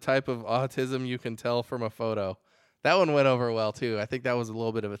have the type of autism you can tell from a photo. That one went over well, too. I think that was a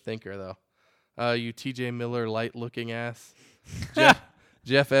little bit of a thinker, though. You TJ Miller light-looking ass.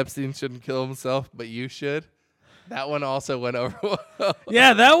 Jeff Epstein shouldn't kill himself, but you should. That one also went over well.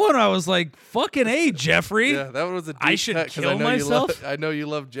 Yeah, that one I was like, fucking A, Jeffrey. Yeah, that one was a deep I should cut 'cause kill I know myself? I know you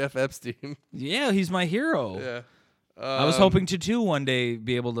love Jeff Epstein. Yeah, he's my hero. Yeah. I was hoping to, too, one day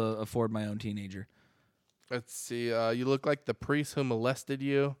be able to afford my own teenager. Let's see. You look like the priest who molested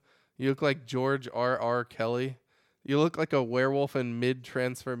you. You look like George R.R. Kelly. You look like a werewolf in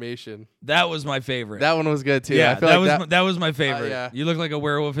mid-transformation. That was my favorite. That one was good, too. Yeah, I feel that like was that was my favorite. yeah. You look like a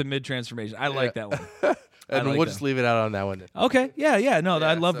werewolf in mid-transformation. I like that one. And like we'll that. just leave it out on that one. Then. Okay. Yeah. No,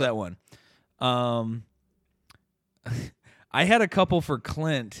 I love so- that one. I had a couple for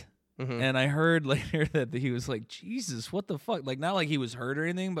Clint, and I heard later that he was like, Jesus, what the fuck? Like, not like he was hurt or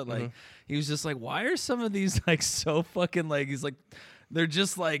anything, but like, he was just like, why are some of these like so fucking like, he's like, they're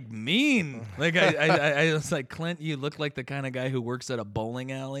just like mean. Like, I was like, Clint, you look like the kind of guy who works at a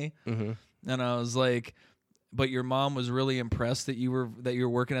bowling alley. And I was like, but your mom was really impressed that you were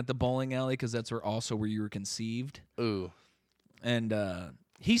working at the bowling alley because that's where you were conceived. Ooh. And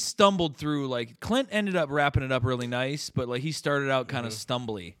he stumbled through, like, Clint ended up wrapping it up really nice, but like he started out kind of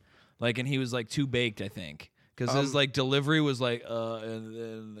stumbly, like, and he was like too baked, I think, because his like delivery was like, and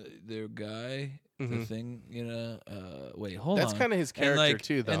then the guy, the thing, wait, hold on. That's kind of his character like,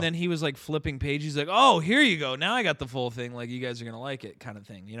 too, though. And then he was like flipping pages, he's like, oh, here you go, now I got the full thing, like you guys are gonna like it, kind of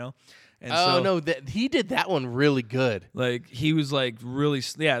thing, And so, no, he did that one really good. like he was like really,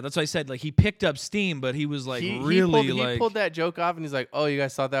 yeah, that's what I said. Like he picked up steam, but he was like He pulled that joke off, and he's like, "Oh, you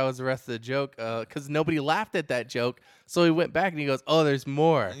guys thought that was the rest of the joke?" Because nobody laughed at that joke, so he went back and he goes, "Oh, there's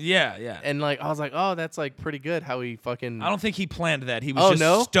more." yeah. And like I was like, "Oh, that's like pretty good." How he fucking. I don't think he planned that. He was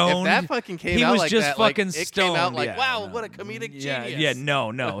just stoned. If that fucking came he out was like just that, fucking like, it stoned. came out like, yeah, wow, no. what a comedic Yeah, genius.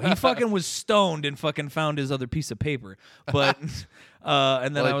 no. He fucking was stoned and fucking found his other piece of paper. But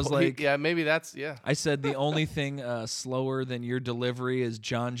and then Well, I was like, yeah, maybe that's I said the only thing slower than your delivery is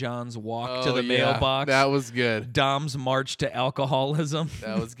John's walk to Oh, the yeah, mailbox. That was good. Dom's march to alcoholism.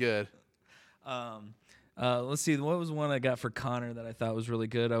 That was good. Let's see. What was one I got for Connor that I thought was really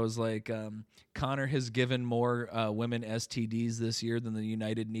good? I was like, Connor has given more women STDs this year than the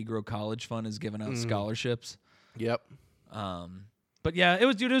United Negro College Fund has given out scholarships. Yep. But yeah, it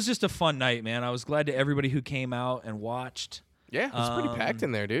was just a fun night, man. I was glad to everybody who came out and watched. Yeah, it's pretty packed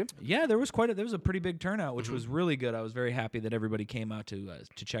in there, dude. Yeah, there was a pretty big turnout, which was really good. I was very happy that everybody came out to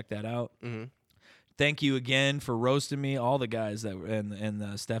check that out. Thank you again for roasting me, all the guys that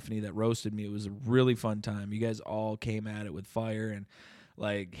and Stephanie that roasted me. It was a really fun time. You guys all came at it with fire and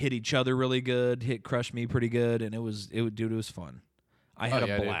like hit each other really good, crushed me pretty good, and it was fun. I had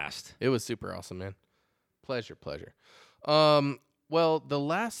a blast. Dude. It was super awesome, man. Pleasure. Well, the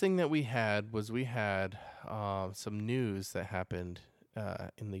last thing that we had was some news that happened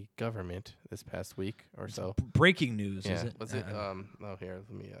in the government this past week or so. Breaking news, Yeah. is it? Was it? Oh, here,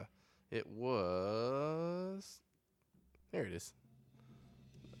 let me. It was. There it is.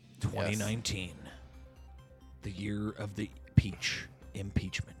 2019, the year of the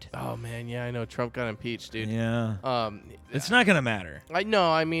impeachment. Oh man, yeah, I know Trump got impeached, dude. Yeah. It's not gonna matter. I know.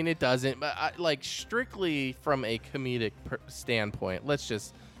 I mean, it doesn't. But like strictly from a comedic standpoint, let's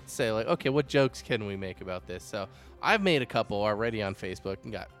just say like, okay, what jokes can we make about this? So I've made a couple already on Facebook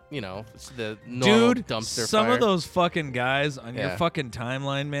and got the normal Dude, dumpster some fire. of those fucking guys on your Yeah. fucking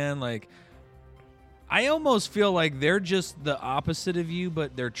timeline, man, like I almost feel like they're just the opposite of you,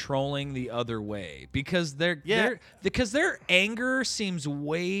 but they're trolling the other way because their anger seems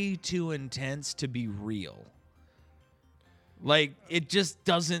way too intense to be real. Like it just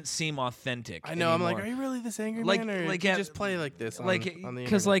doesn't seem authentic. I know. Anymore. I'm like, are you really this angry, Like- man, or like do you at- just play like this on like the because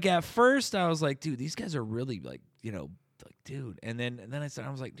internet? like at first I was like, dude, these guys are really like like dude, and then I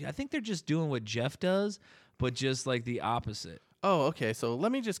was like, dude, I think they're just doing what Jeff does, but just like the opposite. Oh, okay. So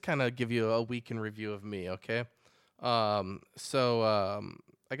let me just kind of give you a week in review of me, okay? I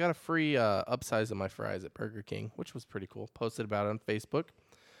got a free upsize of my fries at Burger King, which was pretty cool. Posted about it on Facebook.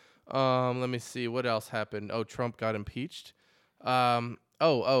 Let me see what else happened. Oh, Trump got impeached.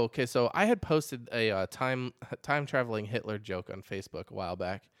 Okay. So I had posted a time traveling Hitler joke on Facebook a while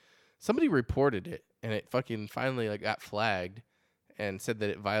back. Somebody reported it, and it fucking finally like got flagged, and said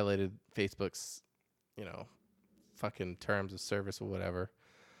that it violated Facebook's, fucking terms of service or whatever.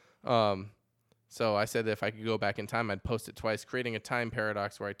 So I said that if I could go back in time, I'd post it twice, creating a time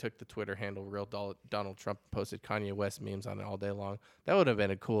paradox where I took the Twitter handle real Donald Trump, posted Kanye West memes on it all day long. That would have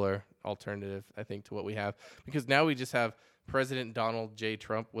been a cooler alternative, I think, to what we have, because now we just have President Donald J.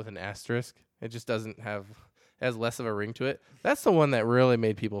 Trump with an asterisk. It just has less of a ring to it. That's the one that really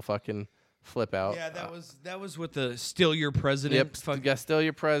made people fucking flip out. Yeah, that was with the still your president. Yep, yeah, still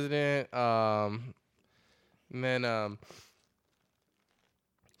your president. And then,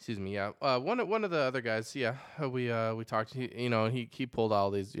 excuse me, yeah. One of the other guys, yeah, we talked. He pulled all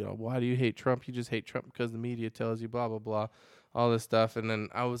these, why do you hate Trump? You just hate Trump because the media tells you blah blah blah, all this stuff. And then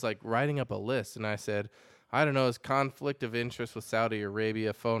I was like writing up a list, and I said, I don't know, his conflict of interest with Saudi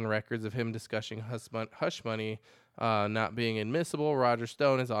Arabia, phone records of him discussing hush money not being admissible, Roger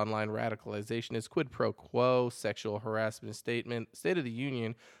Stone, his online radicalization, his quid pro quo, sexual harassment statement, State of the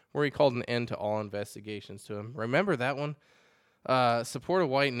Union, where he called an end to all investigations to him. Remember that one? Support of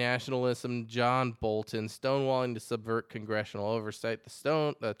white nationalism, John Bolton, stonewalling to subvert congressional oversight,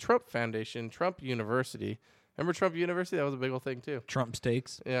 the Trump Foundation, Trump University. Remember Trump University? That was a big old thing, too. Trump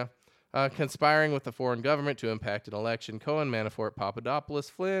steaks. Yeah. Conspiring with the foreign government to impact an election. Cohen, Manafort, Papadopoulos,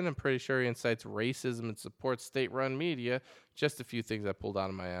 Flynn. I'm pretty sure he incites racism and supports state-run media. Just a few things I pulled out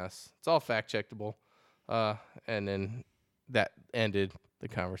of my ass. It's all fact-checkable. And then that ended the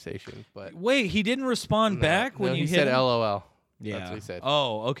conversation. But Wait, he didn't respond back when you he hit said him? LOL. Yeah. That's what he said.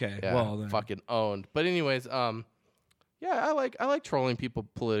 Oh, okay. Yeah, Well, then. fucking owned. But anyways, yeah, I like trolling people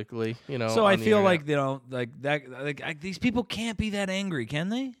politically. So I on the feel internet. like these people can't be that angry, can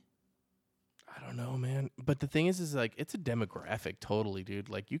they? I don't know, man. But the thing is like it's a demographic, totally, dude.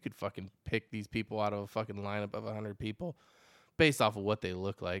 Like you could fucking pick these people out of a fucking lineup of 100 people based off of what they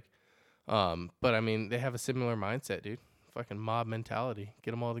look like. But I mean, they have a similar mindset, dude. Fucking mob mentality.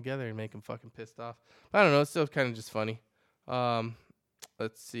 Get them all together and make them fucking pissed off. But I don't know. It's still kind of just funny.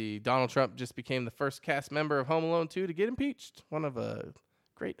 Let's see. Donald Trump just became the first cast member of Home Alone 2 to get impeached. One of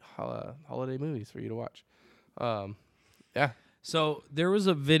great holiday movies for you to watch. Yeah. So there was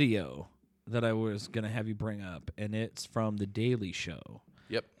a video that I was going to have you bring up, and it's from The Daily Show.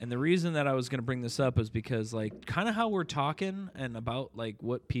 Yep. And the reason that I was going to bring this up is because, like, kind of how we're talking and about, like,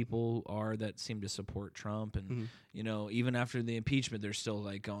 what people are that seem to support Trump. And, even after the impeachment, they're still,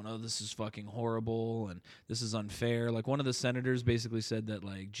 like, going, oh, this is fucking horrible and this is unfair. Like, one of the senators basically said that,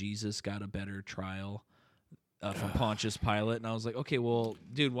 like, Jesus got a better trial from Pontius Pilate. And I was like, okay, well,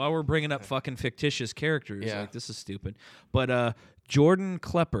 dude, while we're bringing up fucking fictitious characters, like, this is stupid. But Jordan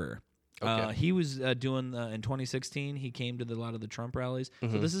Klepper... Okay. He was doing in 2016. He came to a lot of the Trump rallies.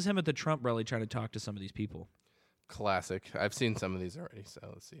 So this is him at the Trump rally trying to talk to some of these people. Classic. I've seen some of these already, so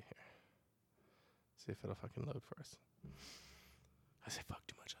let's see here. See if it'll fucking load for us. I say fuck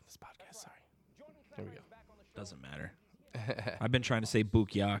too much on this podcast. Sorry. Here we go. Doesn't matter. I've been trying to say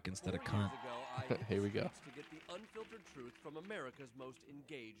book yak instead of cunt. Here we go. To get the unfiltered truth from America's most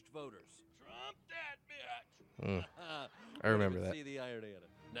engaged voters. Trump that bitch. I remember that. See the irony in it.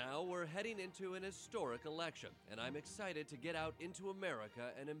 Now we're heading into an historic election, and I'm excited to get out into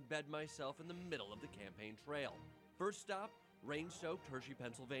America and embed myself in the middle of the campaign trail. First stop, rain-soaked Hershey,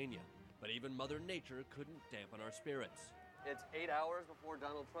 Pennsylvania. But even Mother Nature couldn't dampen our spirits. It's 8 hours before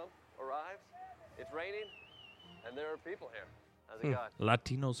Donald Trump arrives. It's raining, and there are people here. How's it going?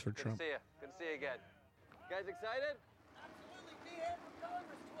 Latinos for Good Trump. to see you. Good to see you again. You guys excited? Absolutely. Be here for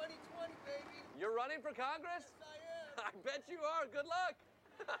Congress 2020, baby. You're running for Congress? Yes, I am. I bet you are. Good luck.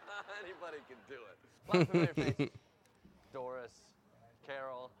 Anybody can do it. Lots of familiar faces. Doris,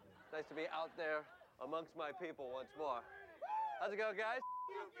 Carol. Nice to be out there amongst my people once more. How's it going, guys?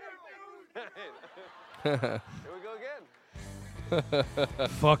 Here we go again.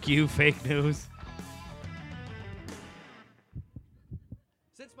 Fuck you, fake news.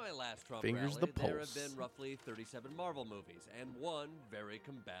 Since my last Trump Fingers rally, the there have pulse. been roughly 37 Marvel movies and one very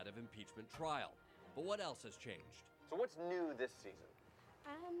combative impeachment trial. But what else has changed? So what's new this season?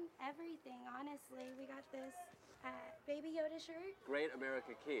 Everything, honestly. We got this Baby Yoda shirt. Great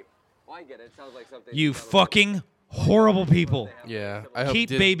America Keep. Well, I get it. It sounds like something. You fucking horrible people. Yeah, I hope Keep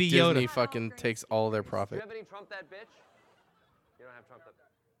Baby Yoda. Disney fucking takes all their Do you profit. have any Trump that bitch? You don't have Trump that.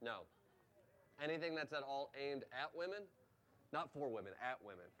 No. Anything that's at all aimed at women? Not for women, at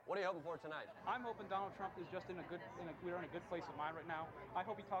women. What are you hoping for tonight? I'm hoping Donald Trump is just we're in a good place of mind right now. I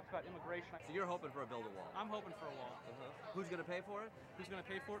hope he talks about immigration. So you're hoping for a build a wall. I'm hoping for a wall. Who's going to pay for it? Who's going to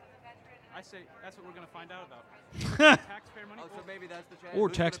pay for it? I say that's what we're going to find out about. Taxpayer money. Oh, so maybe that's the chance.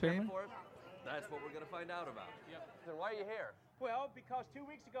 Or Who's gonna taxpayer pay money. for it? That's what we're going to find out about. Then why are you here? Well, because 2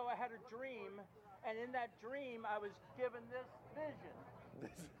 weeks ago I had a dream, and in that dream I was given this vision.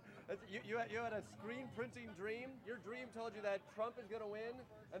 You had a screen printing dream? Your dream told you that Trump is going to win,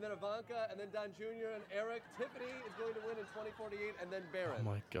 and then Ivanka, and then Don Jr., and Eric. Tiffany is going to win in 2048, and then Barron.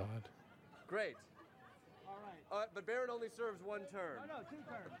 Oh my God. Great. All right. But Barron only serves one term. No, 2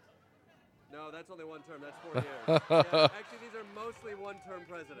 terms. No, that's only one term. That's 4 years. Yeah, actually, these are mostly one-term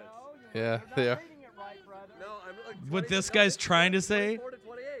presidents. No, Yeah, you're they not are. reading it right, brother. No, I'm look, What 20 this no, guy's it's trying to say? 24 to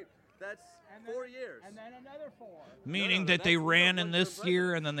 28. That's And 4 then- years. And then another 4. Meaning no, that they that's ran not in one-term this year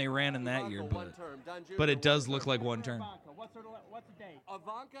president. and then they ran in that year, Ivanka, but one term. Don Jr., but it does one look term. like one term. Ivanka, what's the date?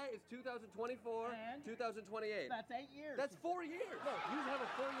 Ivanka is 2024, And? 2028. That's 8 years. That's 4 years. No, you have a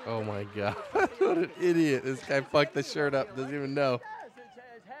 4-year. Oh my God. What an idiot. This guy fucked the shirt up. Doesn't even know. Yes,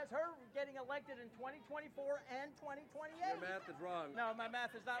 it has her getting elected in 2024 and 2028. Your math is wrong. No, my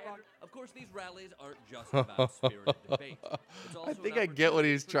math is not wrong. Of course, these rallies aren't just about spirited debate. It's also I think an I get what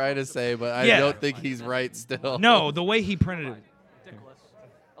he's opportunity for trying to Trump say, but I Yeah. don't think he's right still. No, the way he printed it. Ridiculous.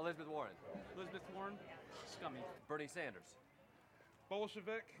 Elizabeth Warren, Elizabeth Warren, scummy. Bernie Sanders,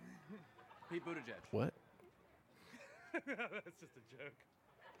 Bolshevik. Pete Buttigieg. What? That's just a joke.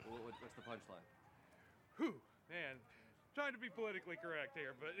 What's the punchline? Whew, man. Trying to be politically correct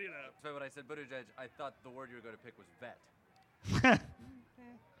here, but you know. So when I said Buttigieg, I thought the word you were going to pick was vet.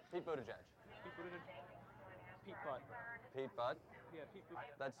 Pete Buttigieg. Pete Buttigieg. Pete Butt. Pete Butt. Yeah, Pete Butt.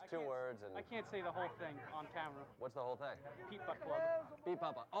 That's I 2 can't- words and. I can't say the whole thing on camera. What's the whole thing? Pete Butt Club. Pete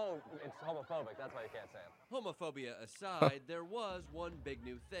Papa. Oh, it's homophobic. That's why you can't say it. Homophobia aside, there was one big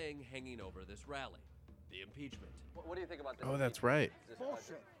new thing hanging over this rally: the impeachment. What do you think about this? Oh, that's right. This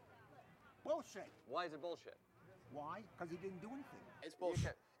Bullshit. Bullshit. Why is it bullshit? Why? Because he didn't do anything. It's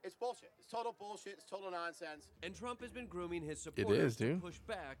bullshit. It's bullshit. It's total bullshit. It's total nonsense. And Trump has been grooming his supporters is, to dude. push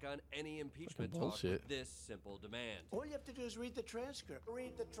back on any impeachment Fucking talk bullshit. with this simple demand. All you have to do is read the transcript.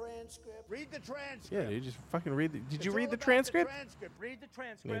 Read the transcript. Read the transcript. Yeah, you just fucking read the. Did It's you all read the about transcript? Read the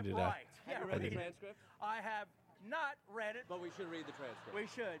transcript. Neither did I. Right. Have you I read the didn't. transcript? I have not read it. But we should read the transcript. We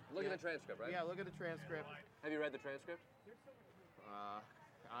should. Look at the transcript, right? Yeah, look at the transcript. Have you read the transcript?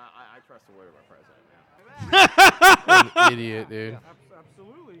 I trust the word of our president, man. An idiot, dude.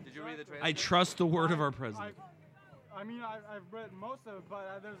 Absolutely. Did you read the transcript? I trust the word of our president. I mean, I've read most of it,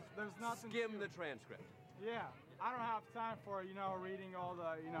 but there's nothing. Skim the transcript. Yeah, I don't have time for reading all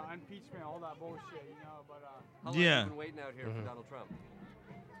the impeachment, all that bullshit, But How long Yeah. have you been waiting out here for Donald Trump?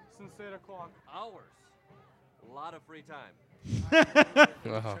 since 8 o'clock. Hours. A lot of free time.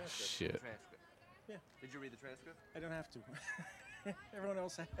 Oh shit. Transcript. Yeah. Did you read the transcript? I don't have to. Everyone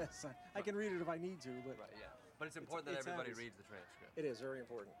else has. I can read it if I need to, but Right, yeah. But it's important that it's everybody obvious. reads the transcript. it is very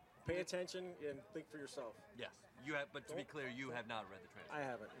important. Pay attention and think for yourself. Yes. You have, but to be clear, you have not read the transcript. I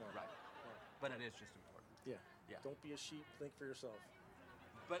haven't. No. Right. But it is just important. Yeah. Yeah. Don't be a sheep. Think for yourself.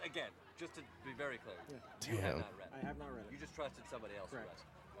 But again, just to be very clear, Yeah. you have Damn. not read I it. have not read You it. just trusted somebody else Correct.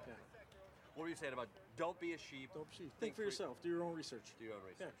 who read it. Yeah. What were you saying about don't be a sheep, Don't be a sheep. Think for yourself. Do your own research. do your own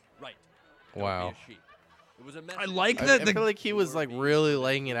research? Yeah. Right. Wow. Don't be a sheep. It was a message. like I, that I the- feel like he was like really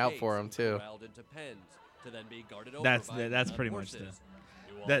laying it out for him too. Corralled into pens to then be guarded over That's by that's men on pretty much horses.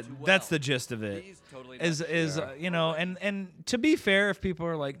 the Do all that too that's well. the gist of it. He's totally Is not is sure. you know, and to be fair, if people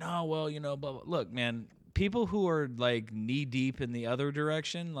are like, no, well, blah, blah. Look, man, people who are like knee deep in the other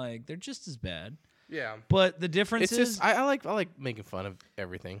direction, like they're just as bad. Yeah. But the difference It's is, just I like making fun of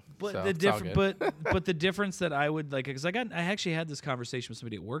everything. but so the it's all different, good. but the difference that I would like, because I actually had this conversation with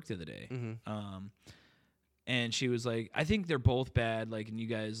somebody at work the other day, Mm-hmm. and she was like, I think they're both bad, like, and you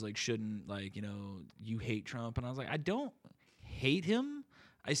guys like shouldn't like, you hate Trump, and I was like, I don't hate him.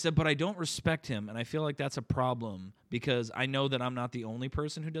 I said, but I don't respect him, and I feel like that's a problem because I know that I'm not the only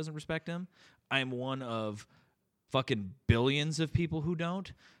person who doesn't respect him. I'm one of fucking billions of people who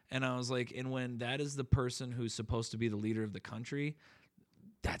don't. And I was like, and when that is the person who's supposed to be the leader of the country,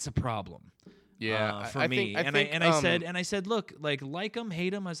 that's a problem. Yeah, for I me. think- I and think, I said, look, like him,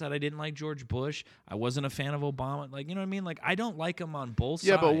 hate him. I said I didn't like George Bush. I wasn't a fan of Obama. Like, you know what I mean? Like, I don't like him on both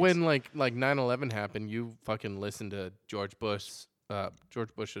Yeah, sides. but when like 9/11 happened, you fucking listened to George Bush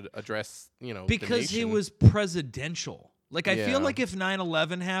address, the because he nation. was presidential. Like, I Yeah. feel like if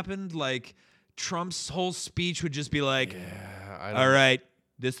 9/11 happened, like Trump's whole speech would just be like, all right,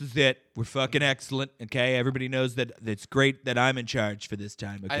 this is it. We're fucking excellent. Okay, everybody knows that it's great that I'm in charge for this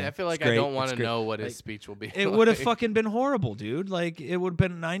time. Okay? I feel like It's great, I don't want it's to great. know what his Like, speech will be. It would have like. fucking been horrible, dude. Like, it would have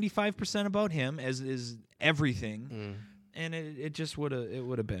been 95% about him, as is everything. And it just would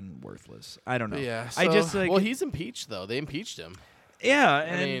have been worthless. I don't know. Yeah, I just so- like well, he's impeached though. They impeached him. yeah, I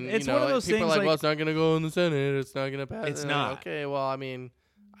and mean, it's one of those people things are like, like well, it's not gonna go in the Senate. It's not gonna pass. It's And I'm like, not. okay, well, I mean,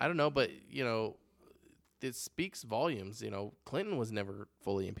 I don't know, but it speaks volumes. Clinton was never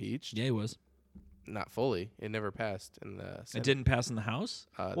fully impeached. yeah, he was. Not fully. It never passed in the Senate. It didn't pass in the House.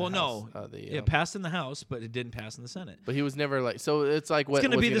 The Well, House, no, the, it passed in the House, but it didn't pass in the Senate. But he was never like. So it's like what It's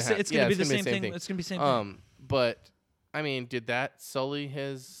gonna what's be the sa- hap- it's gonna yeah, be the gonna same thing. It's gonna be the same thing. But I mean, did that sully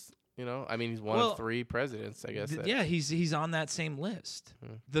his? I mean, he's one Well, of 3 presidents, I guess. Yeah, he's on that same list.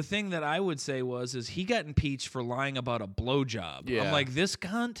 Hmm. The thing that I would say is he got impeached for lying about a blowjob. Yeah. I'm like, this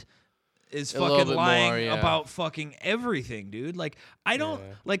cunt is A little fucking bit lying more, yeah. about fucking everything, dude. Like, I don't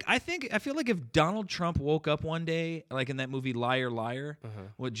like. I feel like if Donald Trump woke up one day, like in that movie Liar Liar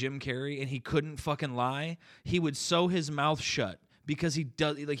with Jim Carrey, and he couldn't fucking lie, he would sew his mouth shut. Because he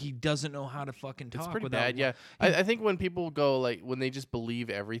doesn't know how to fucking talk. It's pretty without bad, yeah. I think when people go when they just believe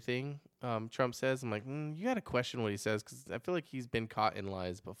everything Trump says, I'm like, you got to question what he says because I feel like he's been caught in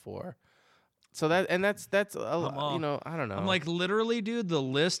lies before. So that's I don't know. I'm like, literally, dude, the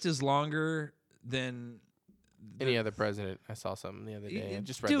list is longer than any other president. I saw something the other day. I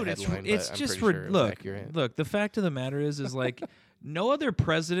just read dude, the headline, it's but I'm just pretty sure it was accurate. look. The fact of the matter is like no other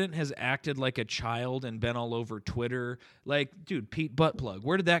president has acted like a child and been all over Twitter. Like, dude, Pete Buttplug,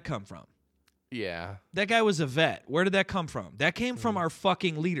 where did that come from? Yeah. That guy was a vet. Where did that come from? That came from our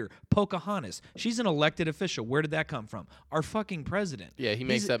fucking leader, Pocahontas. She's an elected official. Where did that come from? Our fucking president. Yeah, he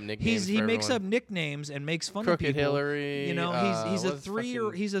makes up nicknames. He for makes everyone. up nicknames and makes fun Crooked of people. Hillary. You know, he's a what's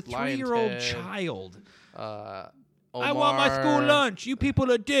 3-year-old fucking child. Omar. I want my school lunch. You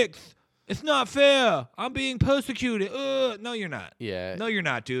people are dicks. It's not fair. I'm being persecuted. No, you're not. Yeah. No, you're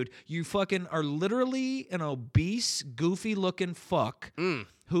not, dude. You fucking are literally an obese, goofy-looking fuck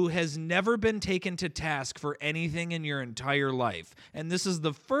who has never been taken to task for anything in your entire life. And this is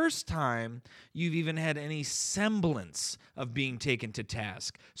the first time you've even had any semblance of being taken to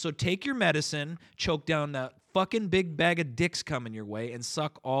task. So take your medicine, choke down that fucking big bag of dicks coming your way, and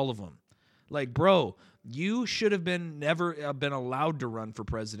suck all of them. Like, bro, you should have never been allowed to run for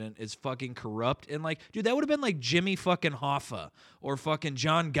president. Is fucking corrupt. And like, dude, that would have been like Jimmy fucking Hoffa or fucking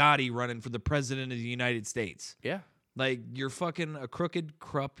John Gotti running for the president of the United States. Yeah. Like, you're fucking a crooked,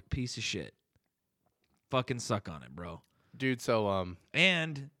 corrupt piece of shit. Fucking suck on it, bro. Dude, so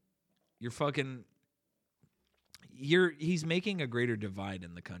and you're fucking he's making a greater divide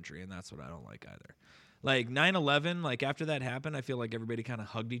in the country, and that's what I don't like either. Like 9/11, like after that happened, I feel like everybody kind of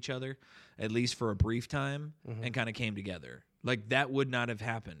hugged each other, at least for a brief time, and kind of came together. Like that would not have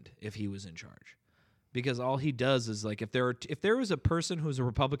happened if he was in charge, because all he does is like if there was a person who was a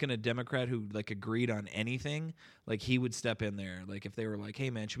Republican, a Democrat who like agreed on anything, like he would step in there. Like if they were like,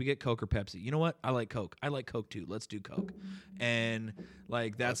 "Hey man, should we get Coke or Pepsi?" You know what? I like Coke. I like Coke too. Let's do Coke. And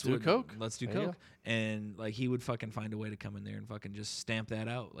like that's Let's do Coke. Let's do There you Coke. And like he would fucking find a way to come in there and fucking just stamp that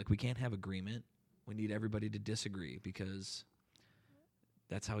out. Like we can't have agreement. We need everybody to disagree because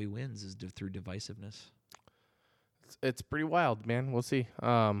that's how he wins is through divisiveness. It's pretty wild, man. We'll see.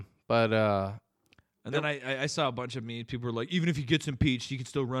 And then I saw a bunch of memes. People were like, even if he gets impeached, he can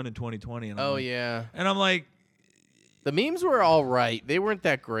still run in 2020. And I'm like, yeah. And I'm like, the memes were all right. They weren't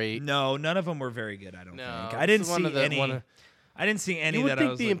that great. No, none of them were very good. I don't think. I this didn't is one see of the- any. one of- I didn't see any You would that think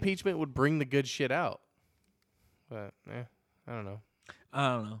I was the like, impeachment would bring the good shit out, but I don't know.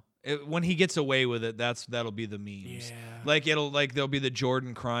 I don't know. When he gets away with it, that'll be the memes. Yeah. Like there'll be the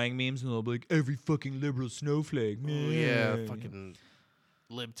Jordan crying memes, and they'll be like every fucking liberal snowflake. Oh, yeah, fucking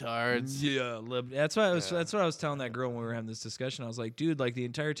libtards. Yeah, that's what I was telling that girl when we were having this discussion. I was like, dude, like the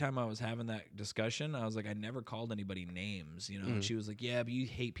entire time I was having that discussion, I was like, I never called anybody names, you know. And she was like, yeah, but you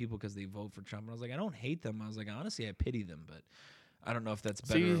hate people because they vote for Trump. And I was like, I don't hate them. I was like, honestly, I pity them, but I don't know if that's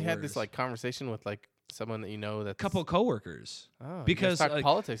better. So you or had worse. this like conversation with like someone that you know that's couple coworkers. Oh, because you guys talk like,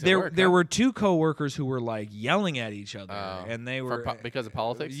 politics at there work, there huh? were two coworkers who were like yelling at each other, and they were because of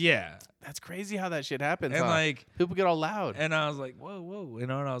politics. Yeah, that's crazy how that shit happens. and huh? like people get all loud. And I was like, whoa, you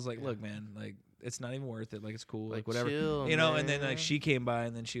know. And I was like, look, man, like it's not even worth it. Like, it's cool. Like, Like, whatever. chill, you know, and then, like, man. she came by,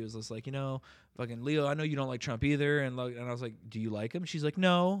 and then she was just like, you know, fucking Leo, I know you don't like Trump either. And I was like, do you like him? She's like,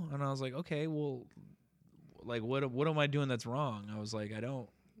 no. And I was like, okay, well, like, what am I doing that's wrong? I was like, I don't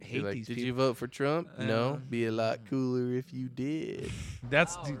hate You're like, these did people. you vote for Trump? No. Be a lot cooler if you did.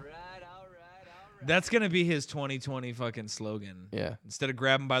 That's That's gonna be his 2020 fucking slogan. Yeah. Instead of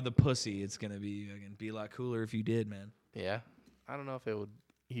grabbing by the pussy, it's gonna be fucking be a lot cooler if you did, man. Yeah. I don't know if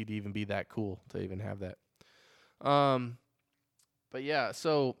he'd even be that cool to even have that. But yeah,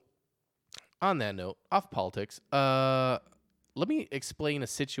 so on that note, off politics, let me explain a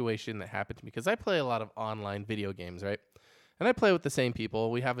situation that happened to me, because I play a lot of online video games, right? And I play with the same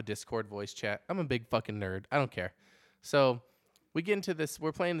people. We have a Discord voice chat. I'm a big fucking nerd. I don't care. So we get into this.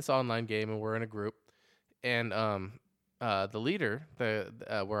 We're playing this online game, and we're in a group. And the leader,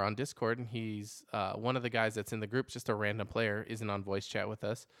 we're on Discord, and he's one of the guys that's in the group, just a random player, isn't on voice chat with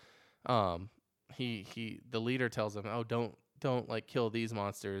us. The leader tells him, "Oh, don't like kill these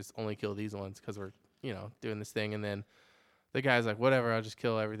monsters. Only kill these ones, because we're doing this thing." And then the guy's like, "Whatever, I'll just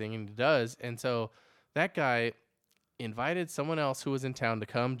kill everything," and he does. And so that guy invited someone else who was in town to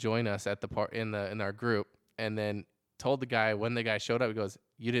come join us at the in our group, and then told the guy, when the guy showed up, he goes,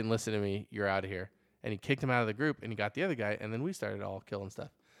 "You didn't listen to me. You're out of here." And he kicked him out of the group, and he got the other guy, and then we started all killing stuff.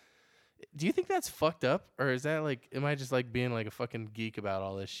 Do you think that's fucked up, or is that like, am I just like being like a fucking geek about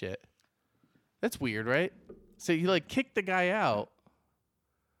all this shit? That's weird, right? So you like kicked the guy out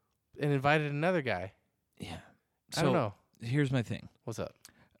and invited another guy. Yeah. I don't know. Here's my thing. What's up?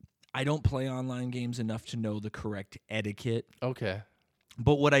 I don't play online games enough to know the correct etiquette. Okay.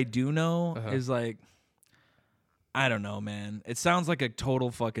 But what I do know Uh-huh. is like, I don't know, man. It sounds like a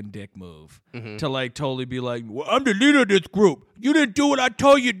total fucking dick move to like totally be like, well, I'm the leader of this group. You didn't do what I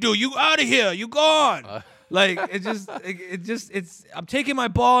told you to do. You out of here. You gone. Like it's. I'm taking my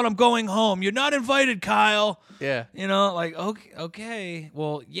ball and I'm going home. You're not invited, Kyle. Yeah. You know, like okay.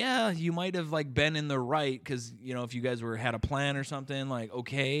 Well, yeah, you might have like been in the right because if you guys had a plan or something, like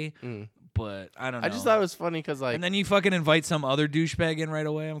okay. But I don't know. I just thought it was funny because like, and then you fucking invite some other douchebag in right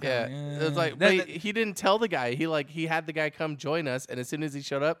away. I'm yeah, kinda, it was like, but he didn't tell the guy. He had the guy come join us, and as soon as he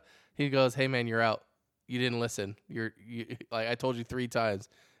showed up, he goes, "Hey man, you're out. You didn't listen. You like I told you 3 times,"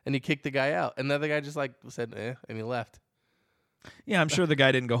 and he kicked the guy out. And the other guy just like said, and he left. Yeah, I'm sure the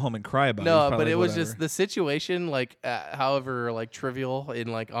guy didn't go home and cry about it. No, He's but probably it like, was just whatever. the situation, like however like trivial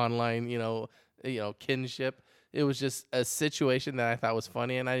in like online, kinship. It was just a situation that I thought was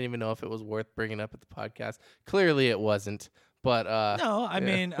funny, and I didn't even know if it was worth bringing up at the podcast. Clearly, it wasn't. But No, I yeah.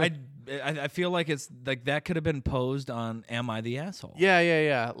 mean, I feel like it's like that could have been posed on "Am I the asshole?"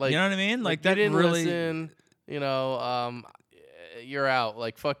 Yeah. Like, you know what I mean? Like you that didn't really. listen. You're out.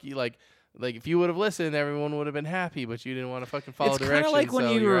 Like fuck you. Like if you would have listened, everyone would have been happy. But you didn't want to fucking follow It's kind directions. of like when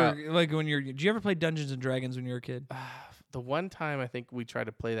so you you're were out. like when you're. Did you ever play Dungeons and Dragons when you were a kid? The one time I think we tried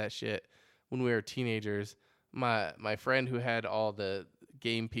to play that shit when we were teenagers. My friend who had all the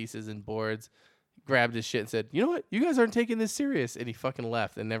game pieces and boards grabbed his shit and said, "You know what? You guys aren't taking this serious." And he fucking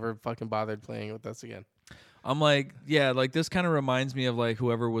left and never fucking bothered playing with us again. I'm like, yeah, like this kind of reminds me of like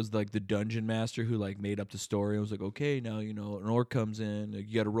whoever was like the dungeon master who like made up the story and was like, okay, now an orc comes in, like,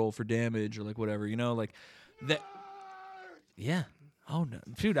 you got to roll for damage or like whatever, like that. Yeah. Oh no,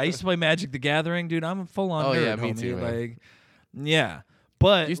 dude, I used to play Magic the Gathering, dude. I'm a full on. Oh, nerd, yeah, me homie. too, man. Like, yeah,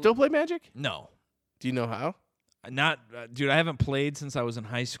 but Do you still play Magic? no. Do you know how? Not, dude. I haven't played since I was in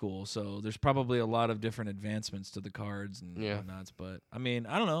high school, so there's probably a lot of different advancements to the cards and whatnots. But I mean,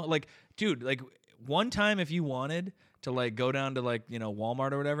 I don't know. Like, dude, like one time if you wanted to like go down to like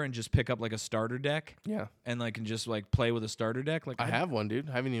Walmart or whatever and just pick up like a starter deck, and like and just like play with a starter deck. Like I have one, dude.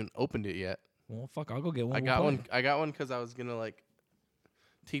 I haven't even opened it yet. Well, fuck, I'll go get one. I We'll got play. one. I got one because I was gonna like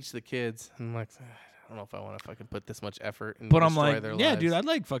teach the kids. I'm like, I don't know if I want to fucking put this much effort and But I'm destroy like, their yeah, lives. dude, I'd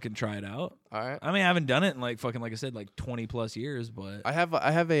like fucking try it out. All right. I mean, I haven't done it in like fucking like I said, like 20 plus years, but I have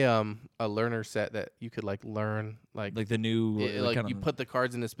a learner set that you could like learn like the new like kinda- you put the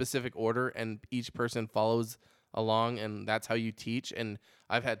cards in a specific order and each person follows along and that's how you teach. And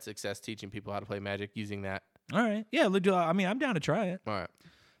I've had success teaching people how to play Magic using that. All right, yeah. I mean, I'm down to try it. All right.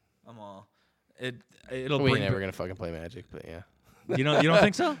 I'm all. It'll We ain't bring. never gonna fucking play Magic, but yeah. You don't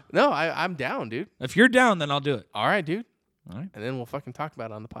think so? No, I'm down, dude. If you're down, then I'll do it. All right, dude. All right. And then we'll fucking talk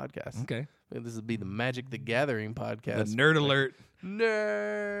about it on the podcast. Okay. This will be the Magic the Gathering podcast. The nerd alert.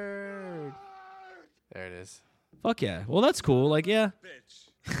 Nerd. There it is. Fuck yeah. Well, that's cool. Like, yeah.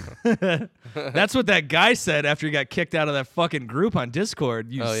 That's what that guy said after he got kicked out of that fucking group on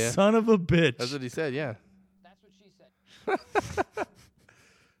Discord. You Oh, yeah? son of a bitch. That's what he said, yeah. That's what she said.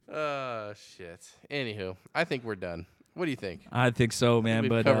 Oh, shit. Anywho, I think we're done. What do you think? I think so, man. we've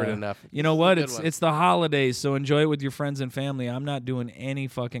But covered enough. You know This is a what? good It's one. it's the holidays, so enjoy it with your friends and family. I'm not doing any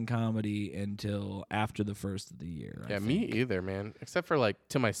fucking comedy until after the first of the year. I Yeah, me think. either, man. Except for like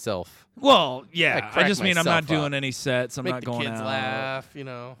to myself. Well, yeah. I crack just mean I'm not myself doing up. any sets. I'm Make not the going kids out. laugh. You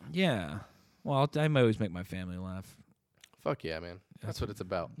know. Yeah. Well, I always make my family laugh. Fuck yeah, man. That's what it's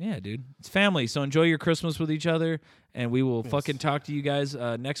about. Yeah, dude. It's family. So enjoy your Christmas with each other, and we will fucking talk to you guys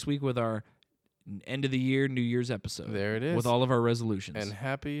next week with our end of the year, New Year's episode. There it is. With all of our resolutions. And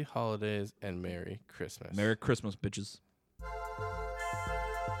happy holidays and Merry Christmas. Merry Christmas, bitches.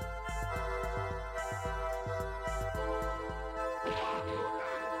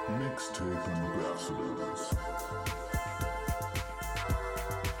 Mixtape Ambassadors.